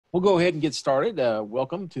We'll go ahead and get started.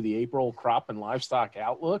 Welcome to the April Crop and Livestock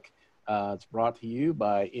Outlook. It's brought to you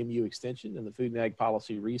by MU Extension and the Food and Ag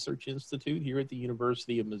Policy Research Institute here at the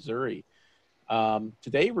University of Missouri.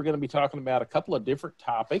 Today, we're going to be talking about a couple of different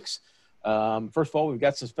topics. First of all, we've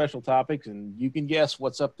got some special topics, and you can guess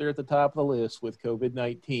what's up there at the top of the list with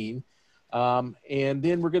COVID-19. And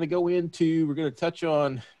then we're going to touch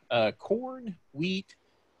on corn, wheat,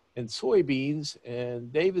 and soybeans.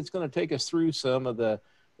 And David's going to take us through some of the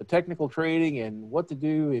technical trading and what to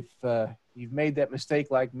do if you've made that mistake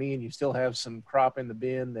like me and you still have some crop in the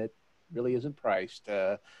bin that really isn't priced.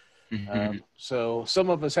 So some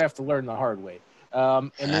of us have to learn the hard way.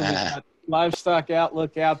 And then we've got Livestock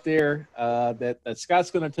Outlook out there that Scott's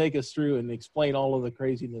going to take us through and explain all of the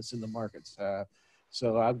craziness in the markets.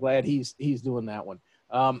 So I'm glad he's doing that one.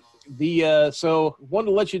 So wanted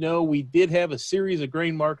to let you know we did have a series of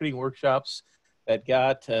grain marketing workshops that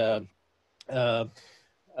got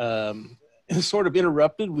sort of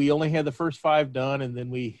interrupted. We only had the first 5 done, and then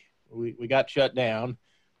we got shut down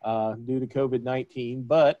due to COVID-19.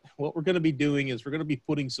 But what we're going to be doing is we're going to be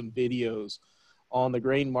putting some videos on the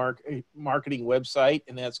grain marketing website,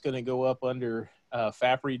 and that's going to go up under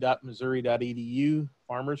fapri.missouri.edu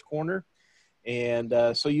Farmers Corner.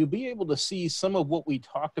 And so you'll be able to see some of what we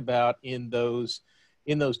talked about in those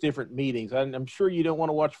different meetings. I'm sure you don't want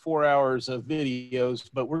to watch 4 hours of videos,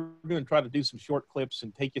 but we're going to try to do some short clips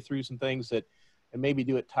and take you through some things and maybe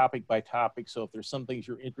do it topic by topic. So if there's some things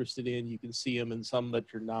you're interested in, you can see them, and some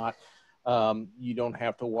that you're not, you don't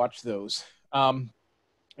have to watch those.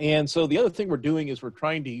 And so the other thing we're doing is we're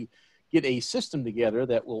trying to get a system together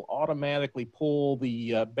that will automatically pull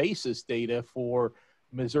the basis data for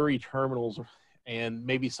Missouri terminals and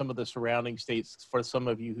maybe some of the surrounding states for some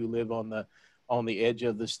of you who live on the edge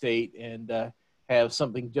of the state and have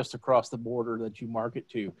something just across the border that you market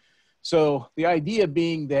to. So the idea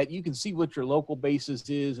being that you can see what your local basis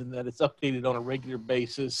is and that it's updated on a regular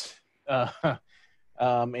basis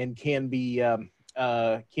and can be an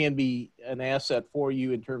asset for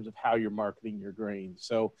you in terms of how you're marketing your grain.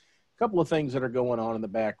 So a couple of things that are going on in the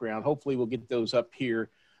background. Hopefully we'll get those up here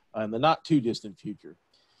in the not too distant future.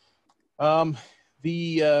 Our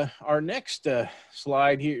next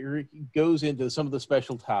slide here goes into some of the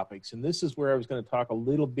special topics, and this is where I was going to talk a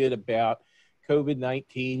little bit about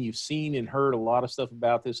COVID-19. You've seen and heard a lot of stuff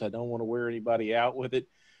about this. I don't want to wear anybody out with it.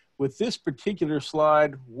 With this particular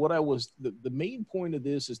slide, the main point of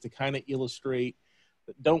this is to kind of illustrate.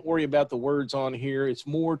 Don't worry about the words on here. It's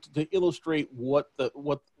more to illustrate what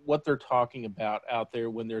they're talking about out there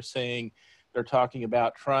when they're saying they're talking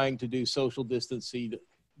about trying to do social distancing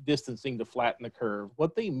to flatten the curve.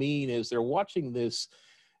 What they mean is they're watching this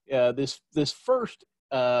first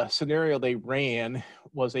scenario they ran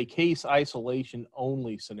was a case isolation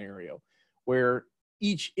only scenario, where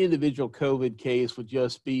each individual COVID case would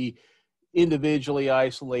just be individually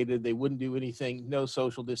isolated. They wouldn't do anything, no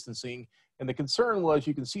social distancing. And the concern was,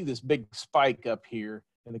 you can see this big spike up here.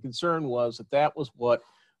 And the concern was that was what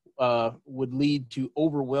would lead to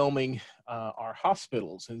overwhelming our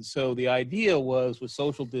hospitals. And so the idea was with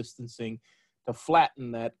social distancing to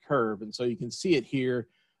flatten that curve. And so you can see it here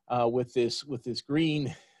with this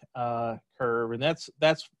green curve. And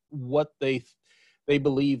that's what they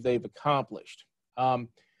believe they've accomplished.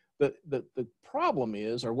 The problem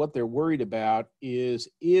is, or what they're worried about, is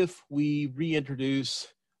if we reintroduce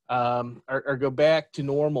or go back to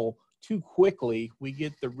normal too quickly, we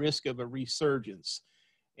get the risk of a resurgence.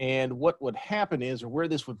 And what would happen is, or where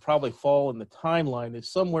this would probably fall in the timeline,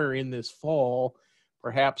 is somewhere in this fall,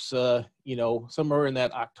 perhaps, somewhere in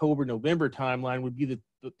that October, November timeline would be the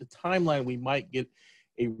timeline we might get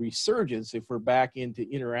a resurgence if we're back into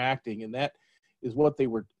interacting. And that is what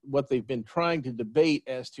they've been trying to debate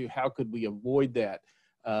as to how could we avoid that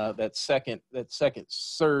second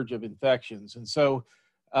surge of infections. And so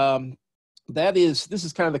this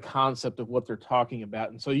is kind of the concept of what they're talking about.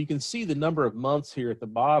 And so you can see the number of months here at the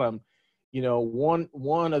bottom.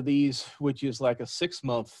 One of these, which is like a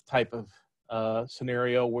 6-month type of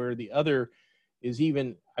scenario, where the other is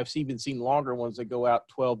I've even seen longer ones that go out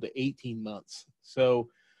 12 to 18 months. So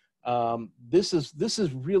this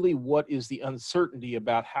is really what is the uncertainty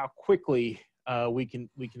about how quickly we can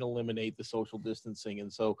eliminate the social distancing.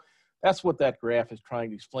 And so that's what that graph is trying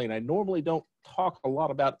to explain. I normally don't talk a lot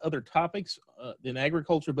about other topics in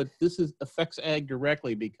agriculture, but this affects ag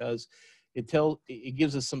directly because it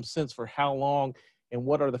gives us some sense for how long and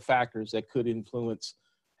what are the factors that could influence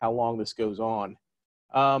how long this goes on.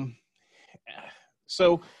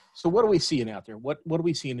 So what are we seeing out there? What are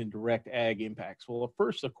we seeing in direct ag impacts? Well,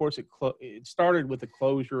 first, of course, it started with the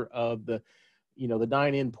closure of the the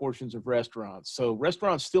dine-in portions of restaurants. So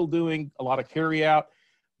restaurants still doing a lot of carry out,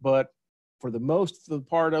 but for the most of the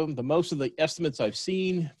part of them, the most of the estimates I've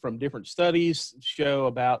seen from different studies show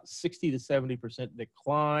about 60 to 70%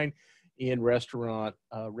 decline in restaurant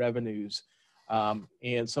revenues.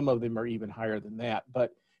 And some of them are even higher than that.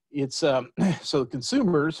 But it's so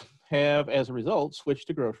consumers have, as a result, switched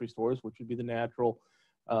to grocery stores, which would be a natural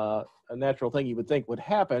thing you would think would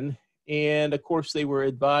happen. And of course, they were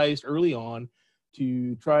advised early on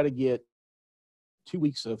to try to get 2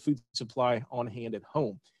 weeks of food supply on hand at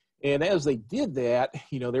home. And as they did that,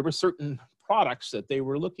 there were certain products that they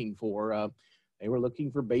were looking for. They were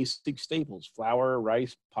looking for basic staples: flour,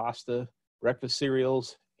 rice, pasta, breakfast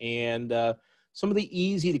cereals, and some of the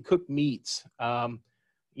easy to cook meats,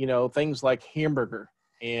 things like hamburger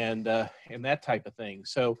and that type of thing.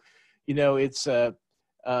 So, it's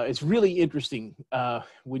really interesting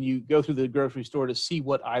when you go through the grocery store to see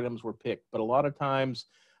what items were picked. But a lot of times,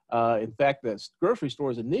 in fact, the grocery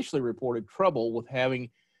stores initially reported trouble with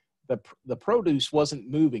having the produce wasn't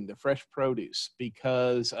moving, the fresh produce,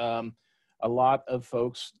 because a lot of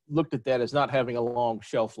folks looked at that as not having a long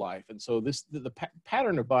shelf life. And so the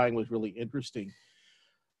pattern of buying was really interesting.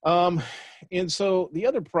 And so the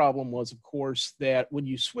other problem was, of course, that when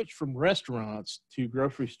you switch from restaurants to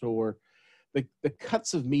grocery store, the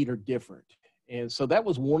cuts of meat are different. And so that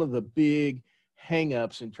was one of the big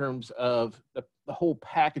hangups in terms of the whole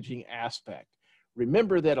packaging aspect.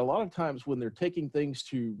 Remember that a lot of times when they're taking things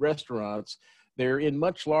to restaurants, they're in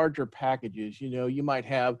much larger packages. You might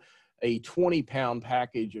have a 20-pound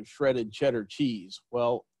package of shredded cheddar cheese.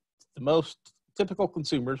 Well, the most typical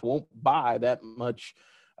consumers won't buy that much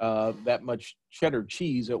cheddar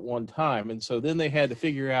cheese at one time. And so then they had to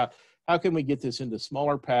figure out, how can we get this into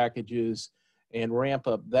smaller packages and ramp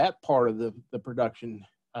up that part of the production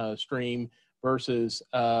stream versus,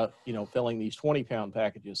 filling these 20-pound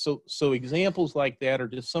packages. So examples like that are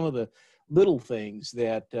just some of the little things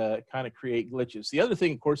that kind of create glitches. The other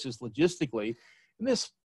thing, of course, is logistically, and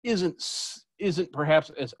this isn't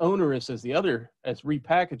perhaps as onerous as as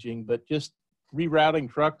repackaging, but just rerouting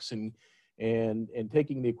trucks and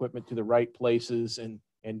taking the equipment to the right places and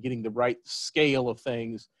getting the right scale of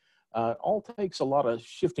things all takes a lot of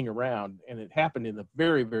shifting around, and it happened in a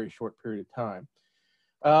very, very short period of time.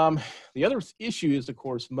 The other issue is, of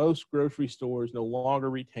course, most grocery stores no longer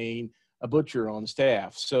retain a butcher on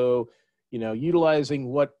staff. So, utilizing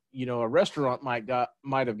what, a restaurant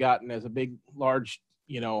might have gotten as a big, large,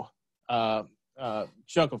 chunk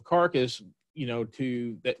of carcass,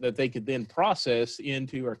 that they could then process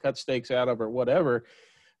into or cut steaks out of or whatever.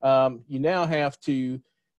 You now have to,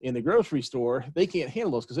 in the grocery store, they can't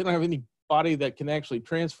handle those because they don't have anybody that can actually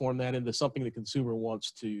transform that into something the consumer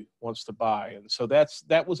wants to buy. And so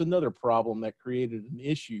that was another problem that created an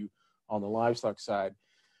issue on the livestock side.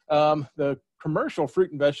 The commercial fruit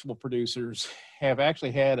and vegetable producers have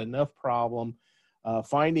actually had enough problem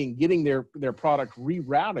getting their product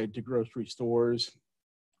rerouted to grocery stores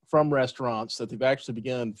from restaurants that they've actually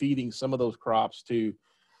begun feeding some of those crops to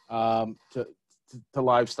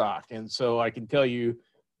livestock. And so I can tell you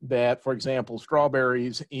that, for example,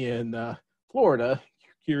 strawberries in Florida,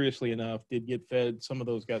 curiously enough, some of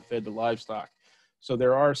those got fed to livestock. So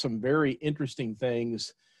there are some very interesting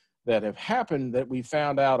things that have happened that we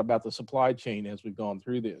found out about the supply chain as we've gone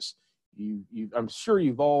through this. I'm sure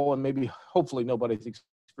you've all, and maybe hopefully nobody's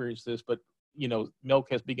experienced this, but milk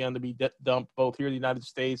has begun to be dumped both here in the United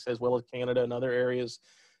States as well as Canada and other areas,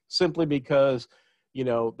 simply because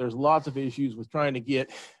there's lots of issues with trying to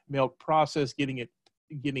get milk processed, getting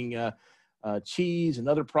cheese and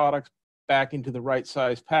other products back into the right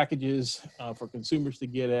size packages for consumers to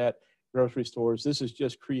get at grocery stores. This has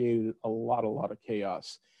just created a lot of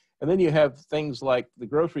chaos. And then you have things like the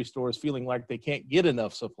grocery stores feeling like they can't get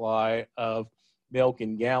enough supply of milk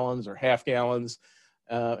in gallons or half gallons.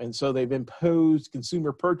 And so they've imposed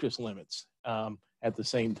consumer purchase limits at the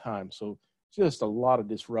same time. So just a lot of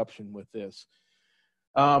disruption with this.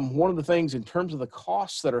 One of the things in terms of the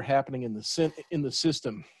costs that are happening in the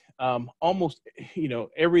system, almost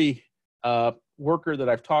every worker that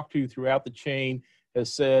I've talked to throughout the chain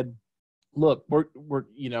has said, look,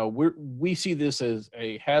 we see this as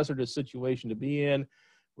a hazardous situation to be in.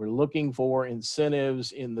 We're looking for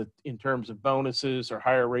incentives in terms of bonuses or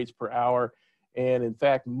higher rates per hour. And in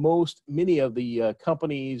fact, many of the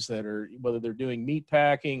companies that are, whether they're doing meat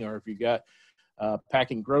packing or if you got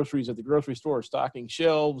packing groceries at the grocery store, stocking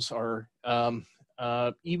shelves, or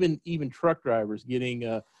even truck drivers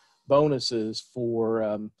getting bonuses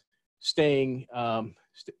for staying,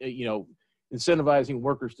 incentivizing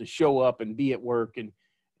workers to show up and be at work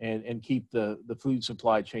and keep the food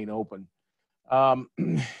supply chain open.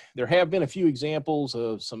 There have been a few examples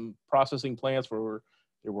of some processing plants where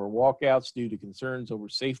there were walkouts due to concerns over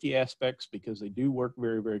safety aspects because they do work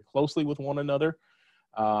very, very closely with one another.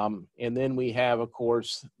 And then we have, of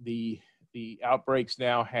course, the outbreaks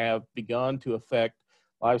now have begun to affect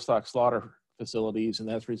livestock slaughter facilities, and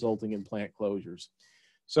that's resulting in plant closures.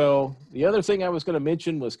 So the other thing I was going to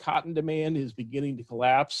mention was cotton demand is beginning to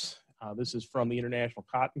collapse. This is from the International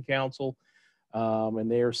Cotton Council. And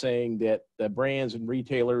they are saying that the brands and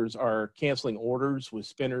retailers are canceling orders with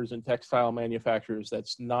spinners and textile manufacturers.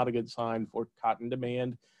 That's not a good sign for cotton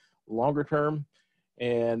demand longer term.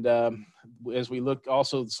 And as we look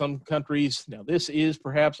also, some countries, now this is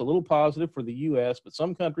perhaps a little positive for the U.S., but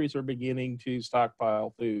some countries are beginning to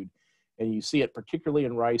stockpile food. And you see it particularly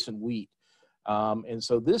in rice and wheat. And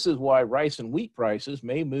so this is why rice and wheat prices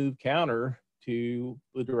may move counter to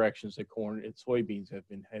the directions that corn and soybeans have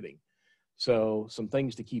been heading. So some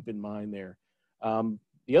things to keep in mind there.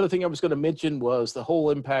 The other thing I was going to mention was the whole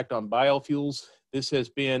impact on biofuels. This has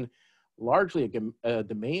been largely a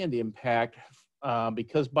demand impact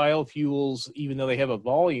because biofuels, even though they have a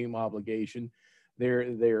volume obligation,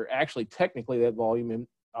 they're actually technically that volume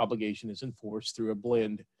obligation is enforced through a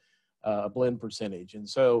blend percentage. And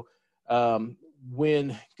so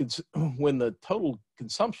when the total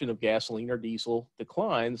consumption of gasoline or diesel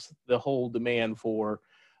declines, the whole demand for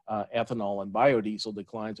ethanol and biodiesel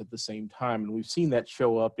declines at the same time, and we've seen that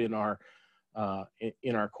show up in our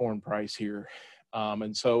corn price here,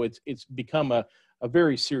 and so it's become a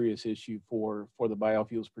very serious issue for the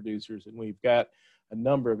biofuels producers, and we've got a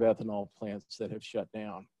number of ethanol plants that have shut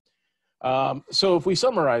down. So if we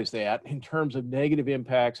summarize that in terms of negative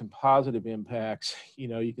impacts and positive impacts,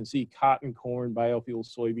 you can see cotton, corn,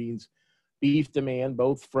 biofuels, soybeans, beef demand,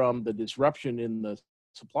 both from the disruption in the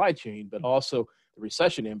supply chain, but also the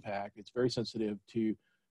recession impact. It's very sensitive to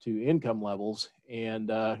income levels.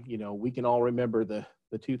 And, we can all remember the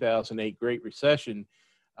 2008 Great Recession.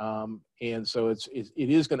 And so it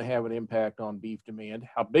is going to have an impact on beef demand.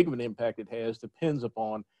 How big of an impact it has depends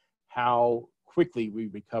upon how quickly we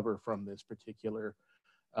recover from this particular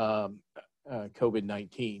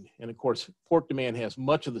COVID-19. And of course, pork demand has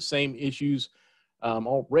much of the same issues,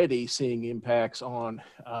 already seeing impacts on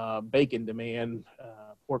bacon demand,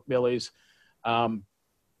 pork bellies. And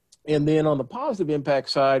then on the positive impact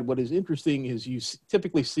side, what is interesting is you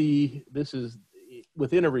typically see, this is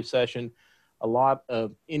within a recession, a lot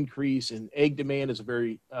of increase in egg demand is a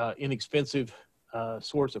very inexpensive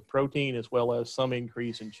source of protein, as well as some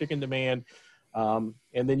increase in chicken demand. And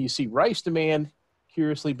then you see rice demand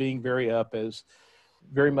curiously being very up, as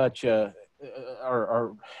very much are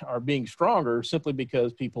being stronger simply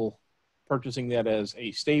because people purchasing that as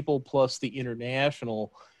a staple, plus the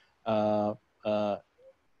international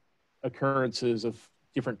occurrences of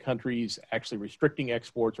different countries actually restricting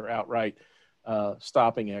exports or outright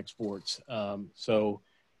stopping exports. So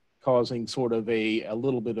causing sort of a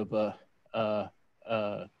little bit of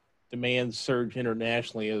a demand surge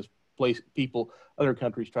internationally as other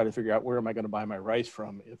countries try to figure out, where am I going to buy my rice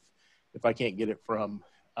from if I can't get it from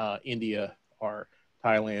India or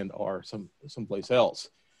Thailand or someplace else.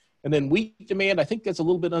 And then wheat demand, I think that's a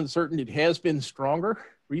little bit uncertain. It has been stronger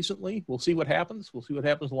recently. We'll see what happens. We'll see what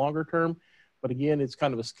happens longer term. But again, it's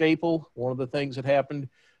kind of a staple. One of the things that happened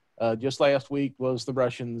just last week was the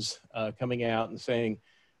Russians coming out and saying,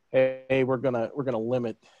 hey, we're gonna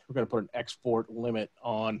put an export limit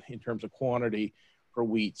on in terms of quantity for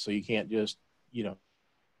wheat. So you can't just, we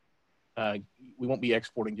won't be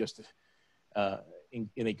exporting just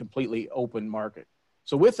in a completely open market.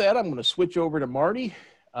 So with that, I'm going to switch over to Marty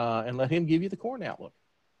and let him give you the corn outlook.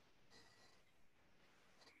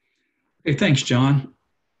 Hey, thanks, John.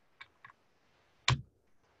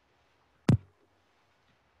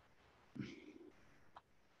 If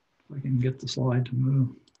I can get the slide to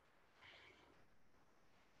move.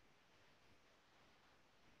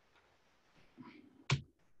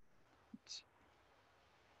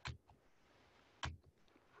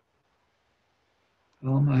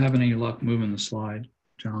 Well, I'm not having any luck moving the slide,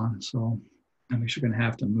 John, so I guess you're going to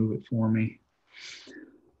have to move it for me.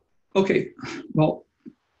 Okay, well,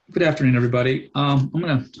 good afternoon, everybody. I'm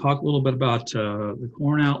going to talk a little bit about the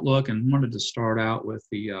corn outlook, and wanted to start out with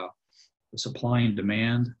the supply and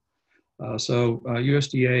demand.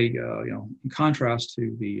 USDA, in contrast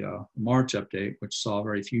to the March update, which saw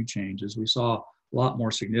very few changes, we saw a lot more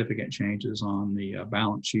significant changes on the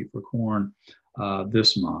balance sheet for corn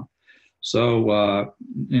this month. So,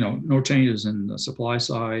 no changes in the supply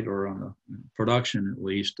side or on the production, at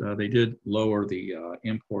least. They did lower the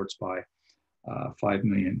imports by 5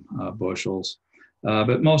 million bushels.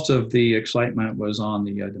 But most of the excitement was on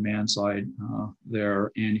the demand side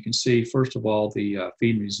there. And you can see, first of all, the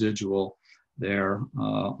feed residual there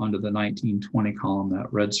under the 1920 column,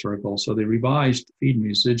 that red circle. So they revised feed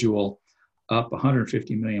residual up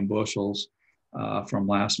 150 million bushels from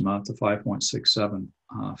last month to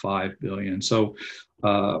 5.675 billion. So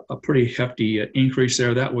a pretty hefty increase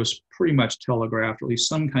there. That was pretty much telegraphed, at least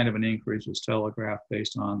some kind of an increase was telegraphed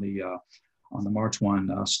based on the March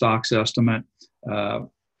 1 stocks estimate that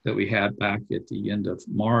we had back at the end of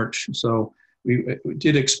March. So we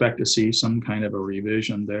did expect to see some kind of a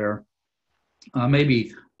revision there,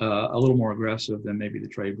 maybe a little more aggressive than maybe the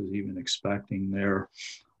trade was even expecting there.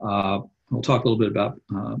 We'll talk a little bit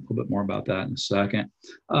more about that in a second.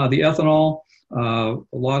 The ethanol, a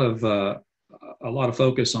lot of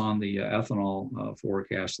focus on the ethanol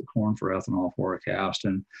forecast, the corn for ethanol forecast,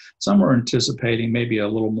 and some were anticipating maybe a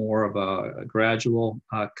little more of a gradual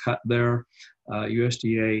cut there.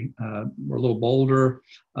 USDA were a little bolder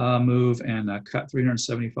move and cut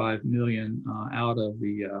 375 million out of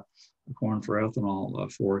the corn for ethanol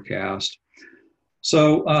forecast.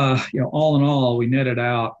 So, all in all, we netted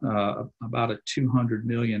out about a 200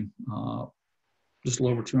 million, just a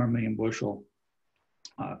little over 200 million bushel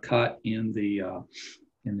cut in the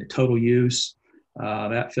total use.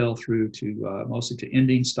 That fell through to mostly to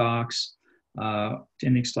ending stocks.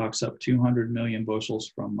 Ending stocks up 200 million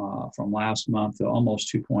bushels from last month to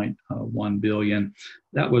almost 2.1 billion.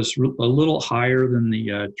 That was a little higher than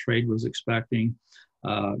the trade was expecting.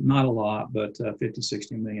 Not a lot, but 50,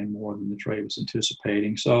 60 million more than the trade was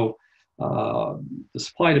anticipating. So the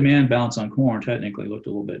supply-demand balance on corn technically looked a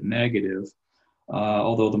little bit negative,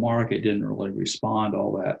 although the market didn't really respond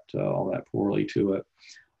all that poorly to it.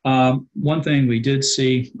 One thing we did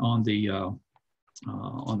see on the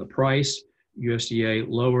price, USDA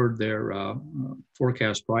lowered their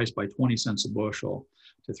forecast price by 20 cents a bushel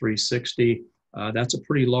to 360. That's a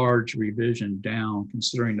pretty large revision down,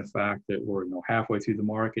 considering the fact that we're halfway through the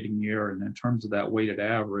marketing year, and in terms of that weighted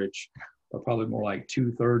average, we're probably more like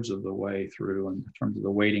 2/3 of the way through in terms of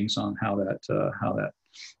the weightings on how that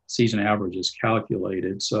season average is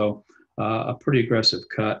calculated. So a pretty aggressive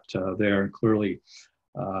cut there, and clearly,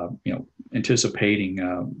 anticipating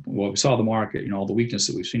we saw the market, all the weakness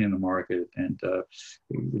that we've seen in the market, and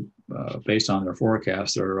based on their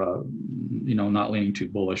forecast, they're not leaning too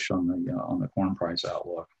bullish on the corn price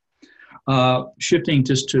outlook. Shifting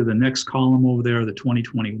just to the next column over there, the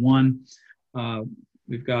 2021,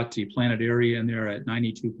 we've got the planted area in there at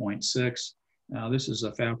 92.6. Now this is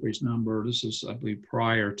a FAPRI's number. This is, I believe,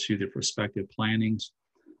 prior to the prospective plantings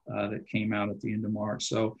that came out at the end of March.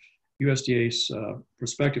 So USDA's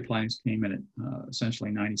prospective plantings came in at essentially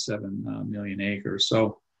 97 million acres.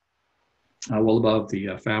 So well above the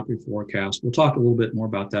FAPRI forecast. We'll talk a little bit more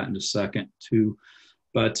about that in a second too.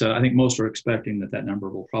 But I think most are expecting that number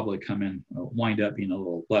will probably come in, wind up being a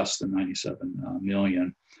little less than 97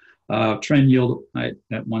 million. Trend yield at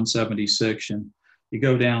 176, and you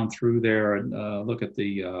go down through there and look at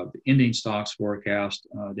the ending stocks forecast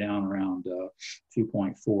down around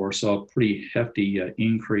 2.4. So a pretty hefty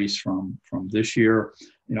increase from this year.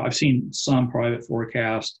 I've seen some private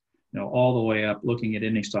forecasts, all the way up, looking at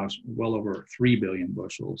ending stocks well over 3 billion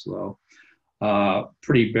bushels, though.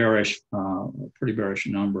 Pretty bearish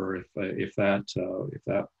number if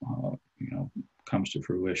that comes to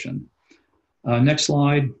fruition. Next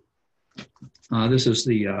slide. This is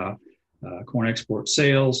the corn export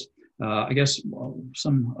sales. I guess a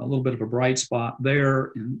little bit of a bright spot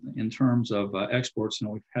there in terms of exports.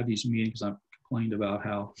 We've had these meetings. I've complained about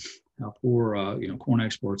how poor corn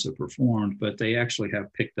exports have performed, but they actually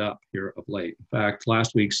have picked up here of late. In fact,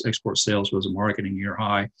 last week's export sales was a marketing year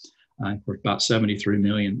high for about 73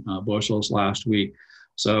 million bushels last week.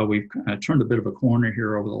 So we've turned a bit of a corner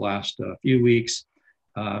here over the last few weeks.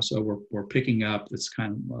 So we're picking up. That's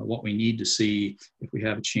kind of what we need to see if we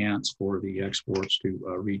have a chance for the exports to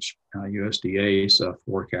reach USDA's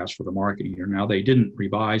forecast for the market year. Now, they didn't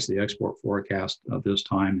revise the export forecast this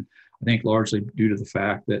time, I think largely due to the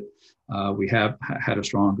fact that we have had a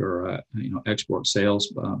stronger export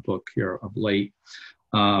sales book here of late.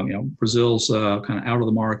 Brazil's kind of out of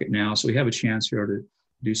the market now, so we have a chance here to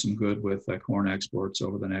do some good with corn exports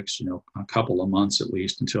over the next a couple of months at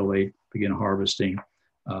least, until they begin harvesting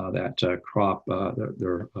that crop,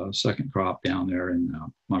 their second crop down there in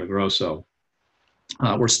Mato Grosso.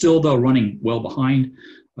 We're still, though, running well behind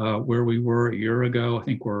where we were a year ago. I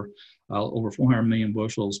think we're over 400 million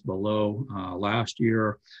bushels below last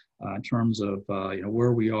year in terms of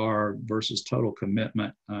where we are versus total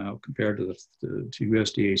commitment compared to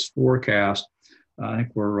USDA's forecast. I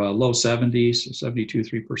think we're low 70s,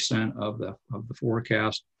 72.3% of the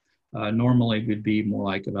forecast. Normally would be more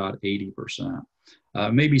like about 80%.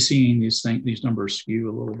 Maybe seeing these numbers skew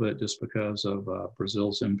a little bit just because of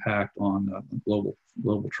Brazil's impact on global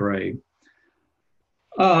trade.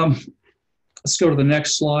 Let's go to the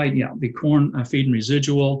next slide. Yeah, the corn feed and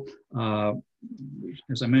residual.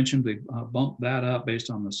 As I mentioned, we bumped that up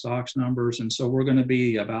based on the stocks numbers. And so we're going to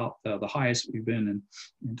be about the highest we've been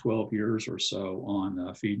in 12 years or so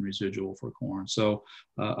on feed and residual for corn. So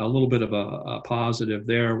a little bit of a positive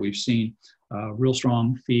there. We've seen real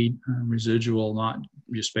strong feed and residual, not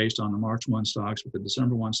just based on the March 1 stocks, but the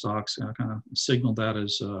December 1 stocks kind of signaled that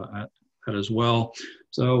as well.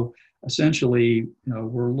 So essentially,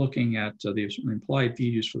 we're looking at the implied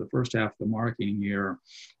feed use for the first half of the marketing year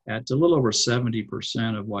at a little over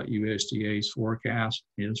 70% of what USDA's forecast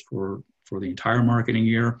is for the entire marketing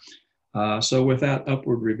year. So with that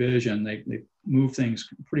upward revision, they moved things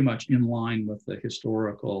pretty much in line with the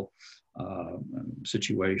historical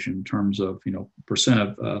situation in terms of percent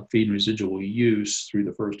of feed and residual use through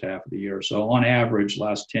the first half of the year. So on average,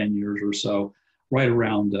 last 10 years or so, right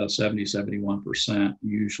around 70, 71%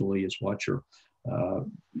 usually is what your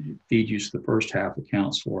feed use the first half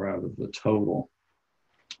accounts for out of the total.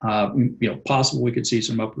 Possible we could see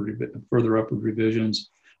some further upward revisions.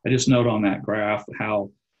 I just note on that graph how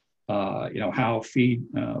raw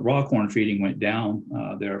corn feeding went down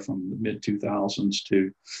there from the mid 2000s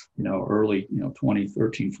to early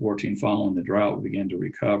 2013, 14, following the drought, we began to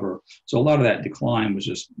recover. So a lot of that decline was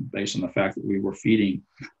just based on the fact that we were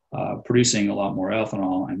producing a lot more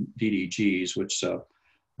ethanol and DDGs, which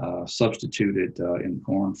substituted in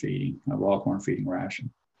corn feeding, raw corn feeding ration.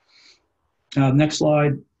 Next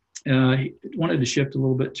slide. Wanted to shift a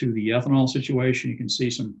little bit to the ethanol situation. You can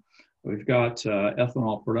see we've got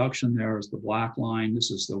ethanol production there as the black line.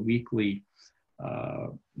 This is the weekly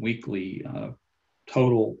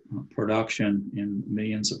total production in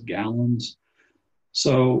millions of gallons.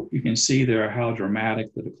 So you can see there how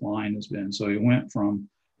dramatic the decline has been. So it went from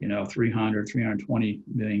 320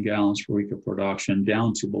 million gallons per week of production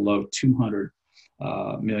down to below 200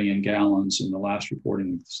 million gallons in the last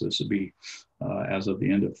reporting. So this would be as of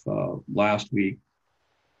the end of last week.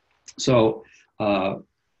 So,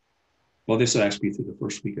 this would actually be through the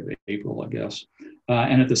first week of April, I guess.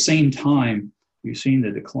 And at the same time, we've seen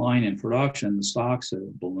the decline in production. The stocks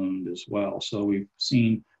have ballooned as well. So we've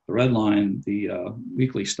seen the red line, the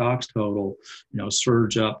weekly stocks total,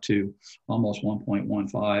 surge up to almost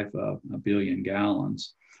 1.15 billion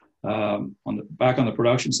gallons. Back on the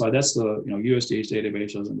production side, that's the USDA's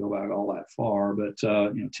database doesn't go back all that far, but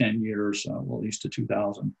 10 years, at least to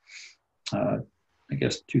 2000, I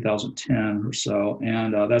guess 2010 or so,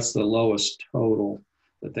 and that's the lowest total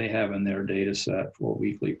that they have in their data set for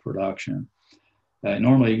weekly production.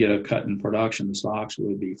 Normally you get a cut in production, the stocks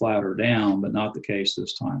would be flat or down, but not the case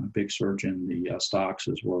this time. A big surge in the stocks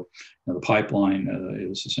as well. The pipeline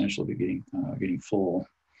is essentially getting full.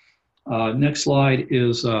 Next slide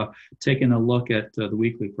is taking a look at the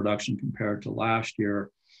weekly production compared to last year.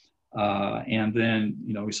 And then,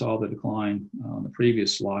 we saw the decline on the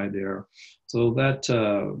previous slide there. So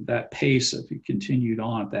that pace, if you continued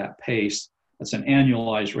on at that pace, that's an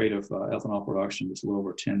annualized rate of ethanol production that's a little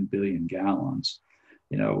over 10 billion gallons.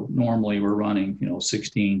 Normally we're running,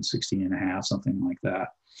 16 and a half, something like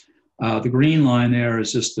that. The green line there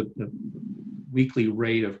is just the weekly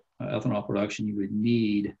rate of ethanol production you would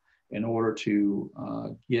need in order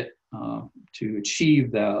to get to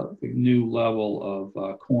achieve the new level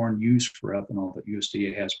of corn use for ethanol that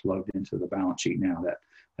USDA has plugged into the balance sheet now, that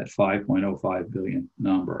 5.05 billion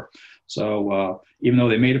number. So even though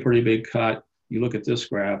they made a pretty big cut, you look at this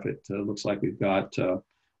graph, it looks like we've got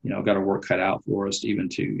got a work cut out for us to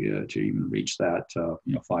even reach that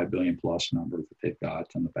 5 billion plus number that they've got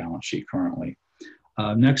on the balance sheet currently.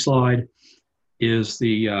 Next slide is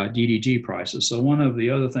the DDG prices. So one of the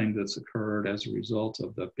other things that's occurred as a result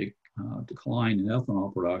of the big decline in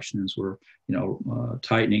ethanol production is we're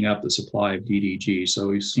tightening up the supply of DDG. So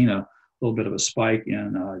we've seen a little bit of a spike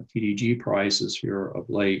in DDG prices here of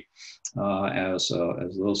late as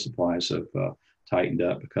those supplies have tightened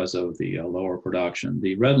up because of the lower production.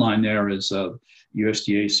 The red line there is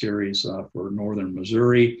USDA series for northern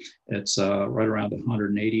Missouri. It's right around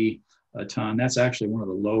 180 a ton. That's actually one of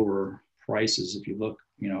the lower prices if you look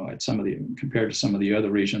at compared to some of the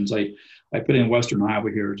other regions. I put in Western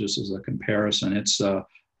Iowa here just as a comparison. It's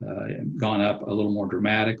gone up a little more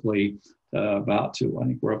dramatically, I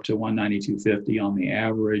think we're up to 192.50 on the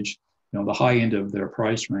average. the high end of their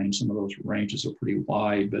price range. Some of those ranges are pretty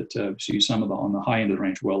wide, but see some of the on the high end of the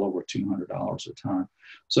range, well over $200 a ton.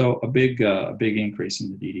 So a big increase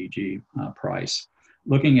in the DDG price.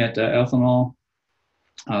 Looking at ethanol,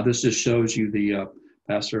 this just shows you the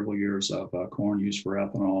past several years of corn used for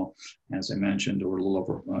ethanol. As I mentioned, we're a little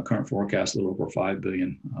over current forecast, a little over 5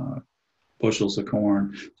 billion bushels of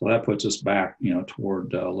corn. So that puts us back,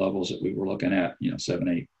 toward levels that we were looking at, 7,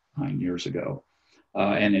 8, 9 years ago.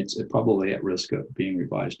 And it's probably at risk of being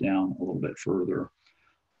revised down a little bit further.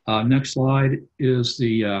 Next slide is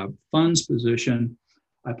the funds position.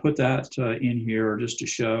 I put that in here just to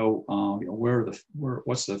show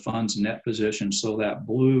what's the funds net position. So that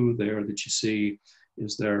blue there that you see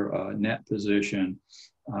is their net position.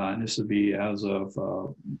 And this would be as of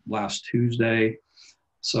last Tuesday.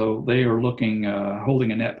 So they are looking,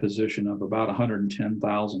 holding a net position of about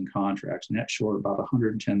 110,000 contracts, net short about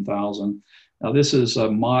 110,000. Now this is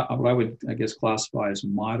what I would, classify as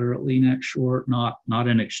moderately net short, not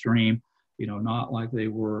an extreme, not like they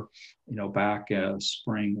were, back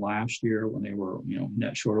spring last year when they were,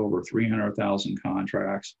 net short over 300,000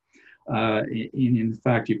 contracts. In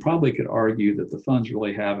fact, you probably could argue that the funds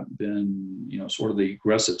really haven't been, sort of the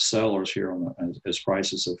aggressive sellers here as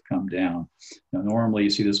prices have come down. Normally you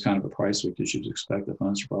see this kind of a price week, you should expect the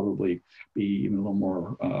funds to probably be even a little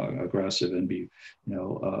more aggressive and be,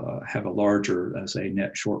 have a larger, say,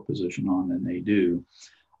 net short position on than they do.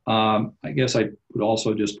 I guess I would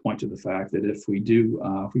also just point to the fact that if we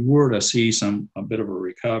were to see a bit of a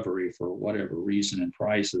recovery for whatever reason in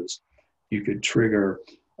prices, you could trigger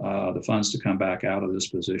the funds to come back out of this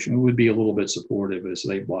position. It would be a little bit supportive as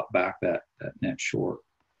they bought back that net short.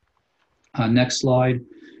 Next slide.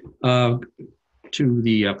 To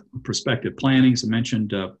the prospective plantings, I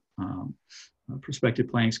mentioned prospective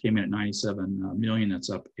plantings came in at 97 million. That's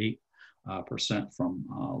up 8% from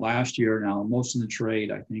last year. Now, most of the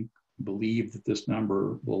trade, I believe that this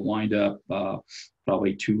number will wind up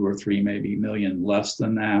probably 2 or 3 maybe million less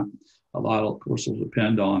than that. A lot, of course, will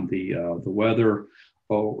depend on the weather.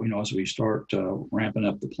 As we start ramping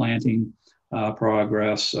up the planting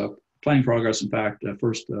progress. Planting progress, in fact,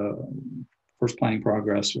 first planting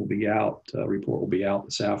progress will be out. Report will be out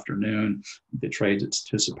this afternoon. The trade's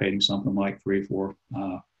anticipating something like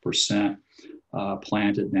 3-4%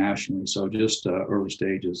 planted nationally. So just early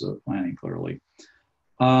stages of planting, clearly.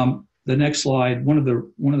 The next slide. One of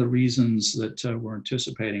the reasons that we're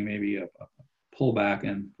anticipating maybe a pullback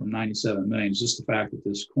from 97 million is just the fact that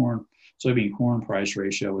this soybean corn price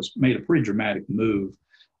ratio has made a pretty dramatic move,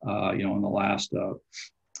 in the last,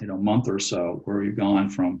 month or so, where we've gone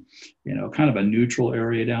from, kind of a neutral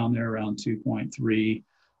area down there around 2.3,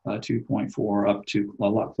 2.4 up to a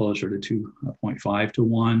lot closer to 2.5 to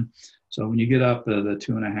 1. So when you get up the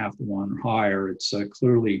 2.5 to 1 or higher, it's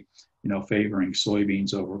clearly, favoring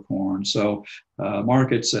soybeans over corn. So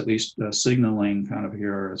markets at least signaling kind of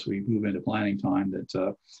here as we move into planting time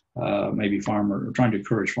that maybe trying to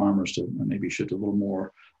encourage farmers to maybe shift a little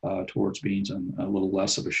more towards beans and a little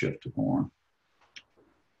less of a shift to corn.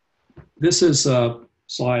 This is a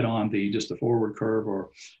slide on just the forward curve, or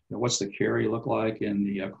what's the carry look like in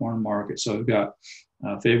the corn market. So we've got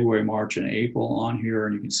February, March, and April on here,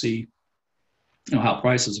 and you can see how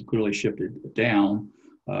prices have clearly shifted down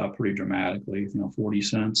pretty dramatically, 40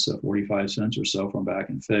 cents, 45 cents or so from back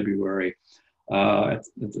in February. At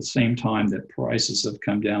the same time that prices have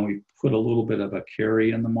come down, we put a little bit of a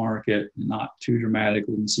carry in the market, not too dramatic.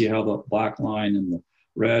 We can see how the black line and the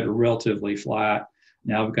red are relatively flat.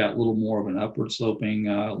 Now we've got a little more of an upward sloping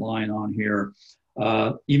line on here.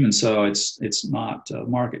 Even so, it's not, the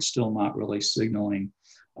market's still not really signaling,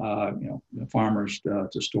 farmers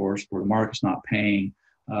to stores where the market's not paying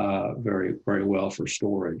very, very well for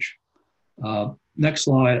storage. Next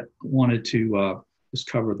slide, I wanted to just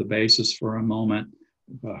cover the basis for a moment.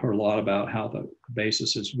 I've heard a lot about how the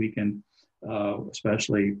basis is weakened,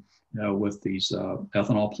 especially with these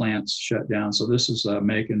ethanol plants shut down. So this is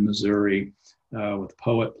Macon, Missouri, with the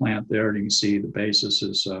Poet plant there. And you can see the basis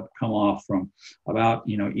has come off from about,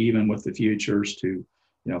 even with the futures to,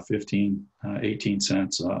 15, 18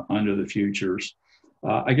 cents under the futures.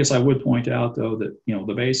 I guess I would point out, though, that,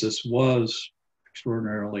 the basis was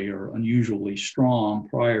extraordinarily or unusually strong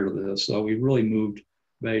prior to this. So we really moved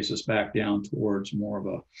basis back down towards more of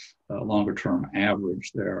a longer term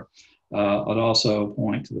average there. I'd also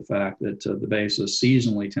point to the fact that the basis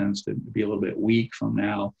seasonally tends to be a little bit weak from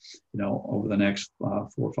now, over the next 4,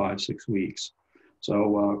 5, 6 weeks.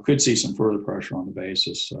 So could see some further pressure on the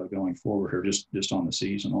basis going forward here, just on the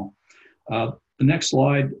seasonal. The next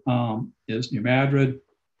slide is New Madrid.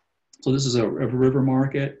 So this is a river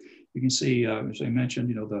market. you can see, as I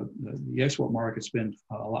mentioned, the export market's been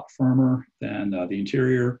a lot firmer than the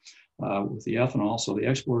interior with the ethanol. So the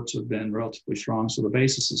exports have been relatively strong. So the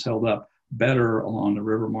basis has held up better along the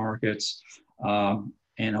river markets. And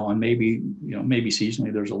maybe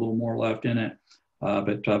seasonally there's a little more left in it,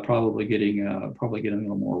 but probably getting a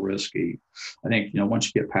little more risky. I think once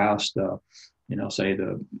you get past say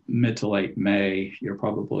the mid to late May, you're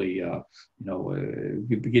probably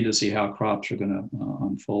you begin to see how crops are going to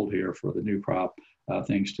unfold here for the new crop.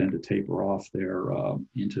 Things tend to taper off there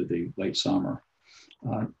into the late summer.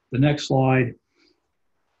 The next slide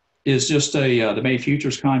is just the May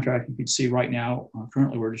futures contract. You can see right now,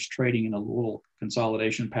 currently we're just trading in a little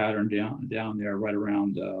consolidation pattern down there right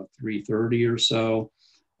around 330 or so.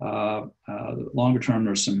 Longer term,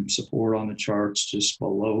 there's some support on the charts just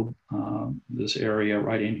below this area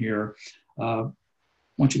right in here.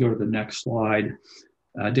 Once you go to the next slide,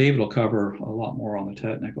 David will cover a lot more on the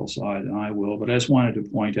technical side than I will, but I just wanted to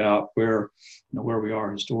point out where we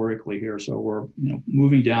are historically here. So we're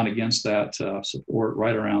moving down against that support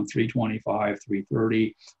right around 325,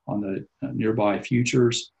 330 on the nearby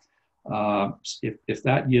futures. If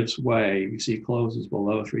that gives way, you see closes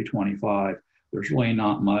below 325. There's really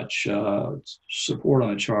not much support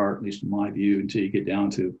on the chart, at least in my view, until you get down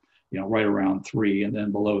to right around 3, and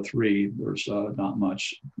then below 3, there's not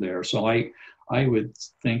much there. So I would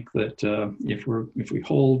think that if we can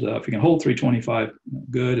hold 325,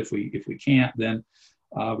 good. If we can't, then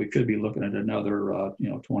we could be looking at another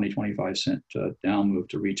 20-25 cent down move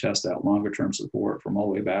to retest that longer term support from all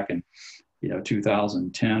the way back in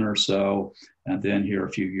 2010 or so, and then here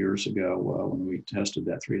a few years ago when we tested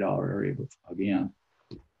that $3 area again.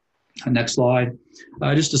 Next slide.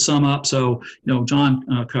 Just to sum up, so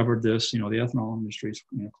John covered this. The ethanol industry is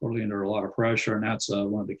clearly under a lot of pressure, and that's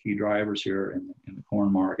one of the key drivers here in the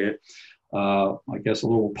corn market. I guess a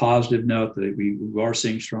little positive note that we are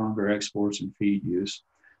seeing stronger exports and feed use.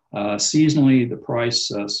 Seasonally, the price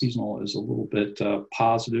seasonal is a little bit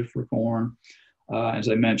positive for corn, as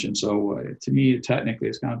I mentioned. So to me, technically,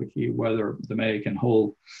 it's kind of a key whether the May can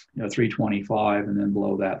hold 325 and then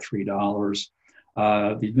below that $3.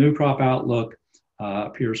 The new crop outlook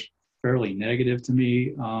appears fairly negative to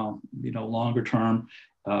me. Longer term,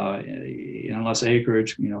 unless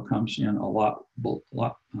acreage comes in a lot well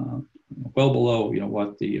below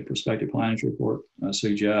what the prospective planners report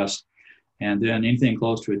suggests, and then anything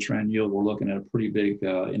close to a trend yield, we're looking at a pretty big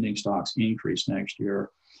ending stocks increase next year.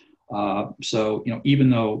 So even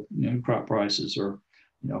though crop prices are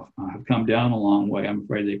have come down a long way, I'm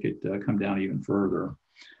afraid they could come down even further.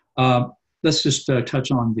 Let's just touch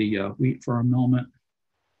on the wheat for a moment.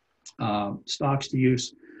 Stocks to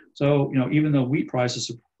use. So even though wheat prices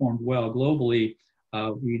have performed well globally,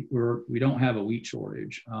 we don't have a wheat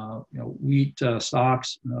shortage. Wheat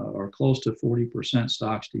stocks are close to 40%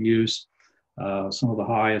 stocks to use, some of the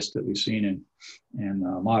highest that we've seen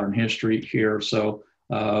in modern history here. So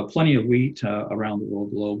plenty of wheat around the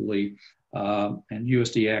world globally. And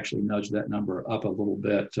USDA actually nudged that number up a little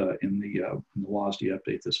bit in the WASDE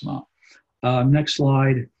update this month. Next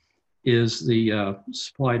slide is the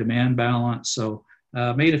supply-demand balance. So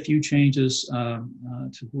made a few changes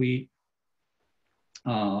to wheat.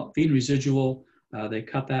 Feed residual, they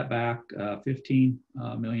cut that back 15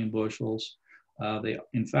 million bushels. They,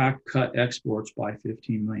 in fact, cut exports by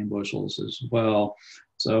 15 million bushels as well.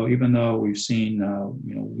 So even though we've seen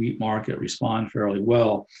wheat market respond fairly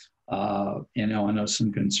well, I know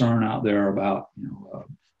some concern out there about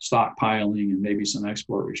stockpiling and maybe some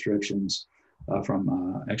export restrictions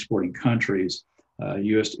from exporting countries.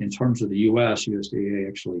 In terms of the U.S., USDA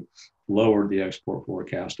actually lowered the export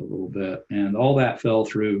forecast a little bit, and all that fell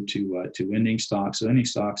through to ending stocks. So ending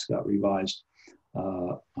stocks got revised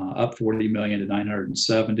up 40 million to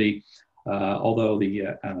 970, although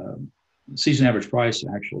the season average price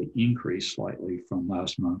actually increased slightly from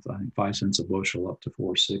last month. I think 5 cents a bushel up to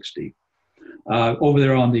 460. Over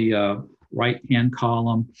there on the right-hand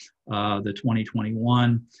column, the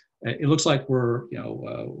 2021. It looks like we're,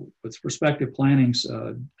 with prospective planning's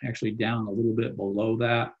actually down a little bit below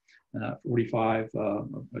that,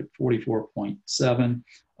 44.7.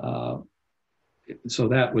 So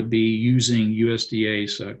that would be using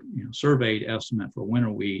USDA's surveyed estimate for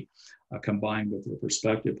winter wheat combined with the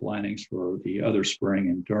prospective plannings for the other spring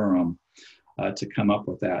in Durham to come up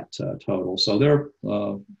with that total. So they're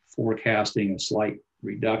forecasting a slight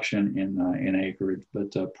reduction in acreage,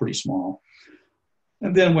 but pretty small.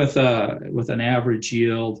 And then with an average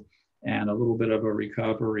yield and a little bit of a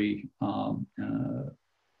recovery, I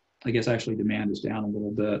guess actually demand is down a little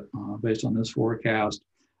bit based on this forecast.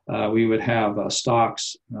 we would have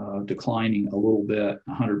stocks declining a little bit,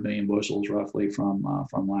 100 million bushels roughly from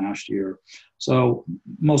last year. So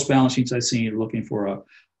most balance sheets I've seen are looking for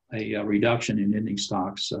a reduction in ending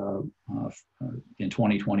stocks in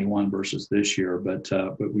 2021 versus this year, but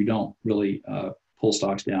we don't really pull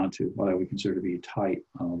stocks down to what I would consider to be a tight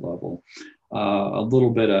level. A little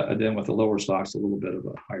bit, then with the lower stocks, a little bit of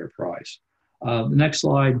a higher price. The next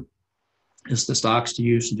slide is the stocks to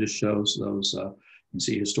use and just shows those. You can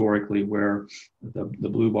see historically where the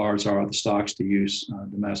blue bars are the stocks to use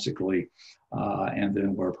domestically, and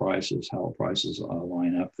then where prices, how prices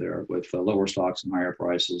line up there with lower stocks and higher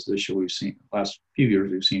prices. This year we've seen, last few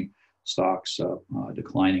years we've seen stocks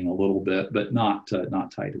declining a little bit, but not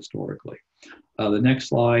tight historically. The next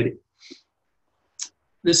slide.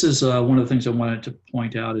 This is one of the things I wanted to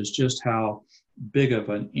point out is just how big of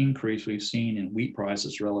an increase we've seen in wheat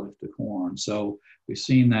prices relative to corn. So we've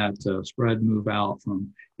seen that spread move out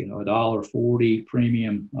from $1.40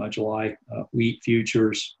 premium July wheat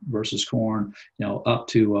futures versus corn, up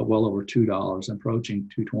to well over $2, approaching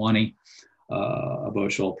 $2.20 a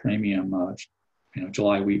bushel premium.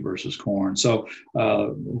 July wheat versus corn. So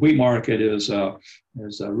wheat market is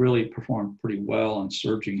really performed pretty well and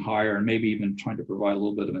surging higher, and maybe even trying to provide a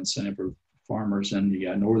little bit of incentive for farmers in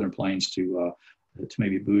the northern plains to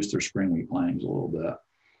maybe boost their spring wheat plantings a little bit.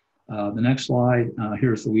 The next slide,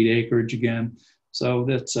 here's the wheat acreage again. So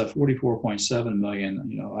that's 44.7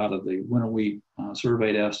 million, out of the winter wheat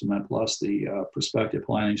surveyed estimate plus the prospective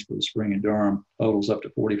plantings for the spring and durum totals up to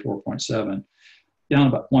 44.7, down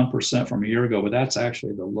about 1% from a year ago, but that's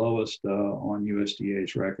actually the lowest on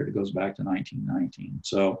USDA's record. It goes back to 1919.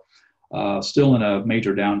 So still in a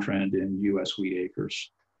major downtrend in US wheat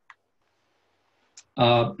acres.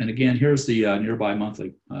 And again, here's the nearby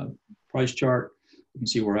monthly price chart. You can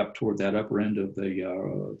see we're up toward that upper end of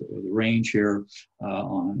the range here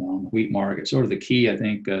on the wheat market. Sort of the key, I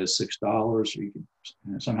think, is $6. You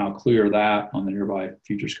can somehow clear that on the nearby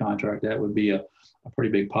futures contract. That would be a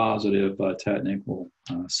pretty big positive technical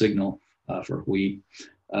signal for wheat.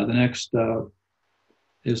 The next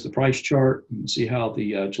is the price chart. You can see how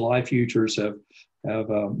the July futures have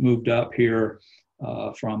moved up here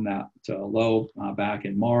from that low back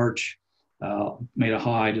in March. Made a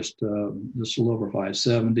high just a little over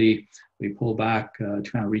 570. We pulled back to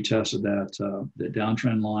kind of retested that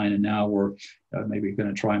downtrend line, and now we're maybe going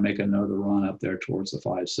to try and make another run up there towards the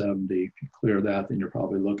 570. If you clear that, then you're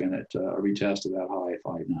probably looking at a retest of that high at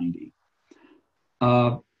 590.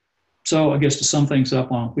 So I guess to sum things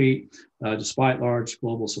up on wheat, despite large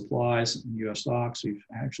global supplies in U.S. stocks, we've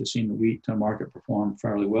actually seen the wheat market perform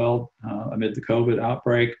fairly well amid the COVID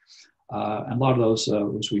outbreak. And a lot of those,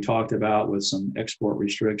 as we talked about, with some export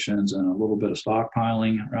restrictions and a little bit of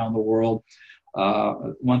stockpiling around the world.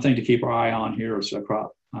 One thing to keep our eye on here is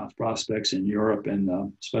crop prospects in Europe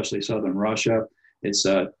and especially southern Russia. It's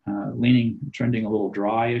trending a little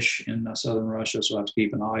dryish in southern Russia, so I have to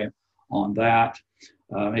keep an eye on that.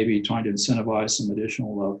 Maybe trying to incentivize some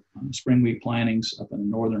additional spring wheat plantings up in the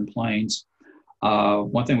northern plains.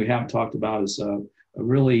 One thing we haven't talked about is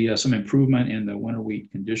really some improvement in the winter wheat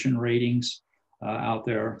condition ratings out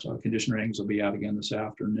there. So condition ratings will be out again this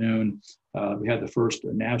afternoon. We had the first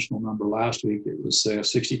national number last week. It was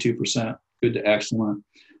 62% good to excellent,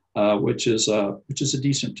 which is a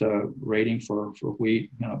decent rating for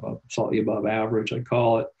wheat, slightly above average, I'd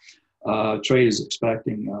call it. Trade is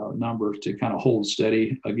expecting numbers to kind of hold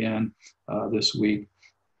steady again this week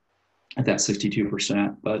at that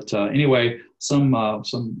 62%. But anyway, some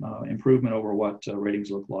improvement over what ratings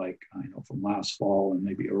look like, from last fall and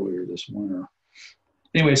maybe earlier this winter.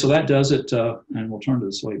 Anyway, so that does it, and we'll turn to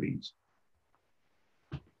the soybeans.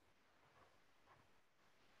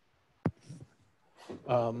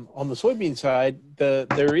 On the soybean side,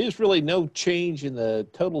 there is really no change in the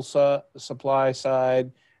total supply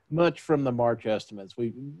side, much from the March estimates.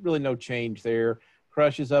 We really no change there.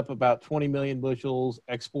 Crush is up about 20 million bushels,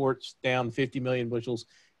 exports down 50 million bushels.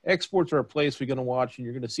 Exports are a place we're going to watch, and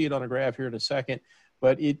you're going to see it on a graph here in a second,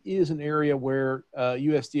 but it is an area where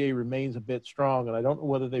USDA remains a bit strong, and I don't know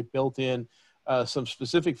whether they've built in some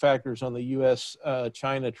specific factors on the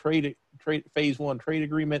U.S.-China phase one trade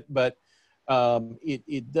agreement, but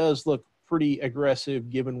it does look pretty aggressive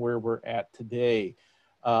given where we're at today.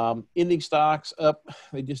 Ending stocks up,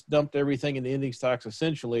 they just dumped everything in the ending stocks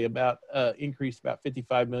essentially, increased about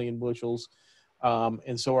 55 million bushels.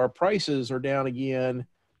 And so our prices are down again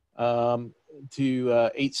to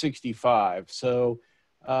 865. So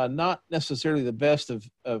not necessarily the best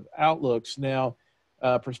of outlooks. Now,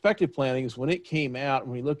 prospective plantings, when it came out,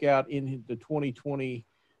 when we look out into the 2020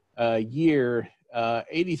 year,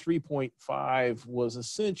 83.5 was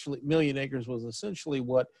essentially, million acres was essentially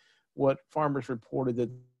what farmers reported that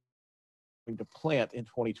they're going to plant in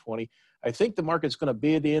 2020. I think the market's going to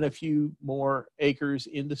bid in a few more acres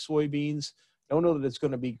into soybeans. Don't know that it's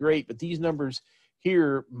going to be great, but these numbers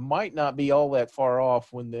here might not be all that far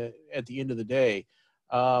off at the end of the day.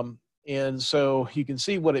 And so you can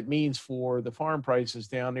see what it means for the farm prices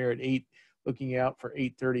down there at 8, looking out for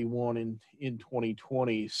 831 in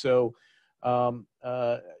 2020. So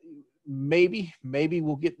maybe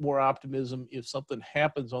we'll get more optimism if something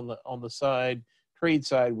happens on the trade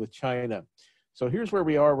side with China. So here's where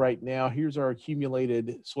we are right now. Here's our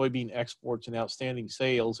accumulated soybean exports and outstanding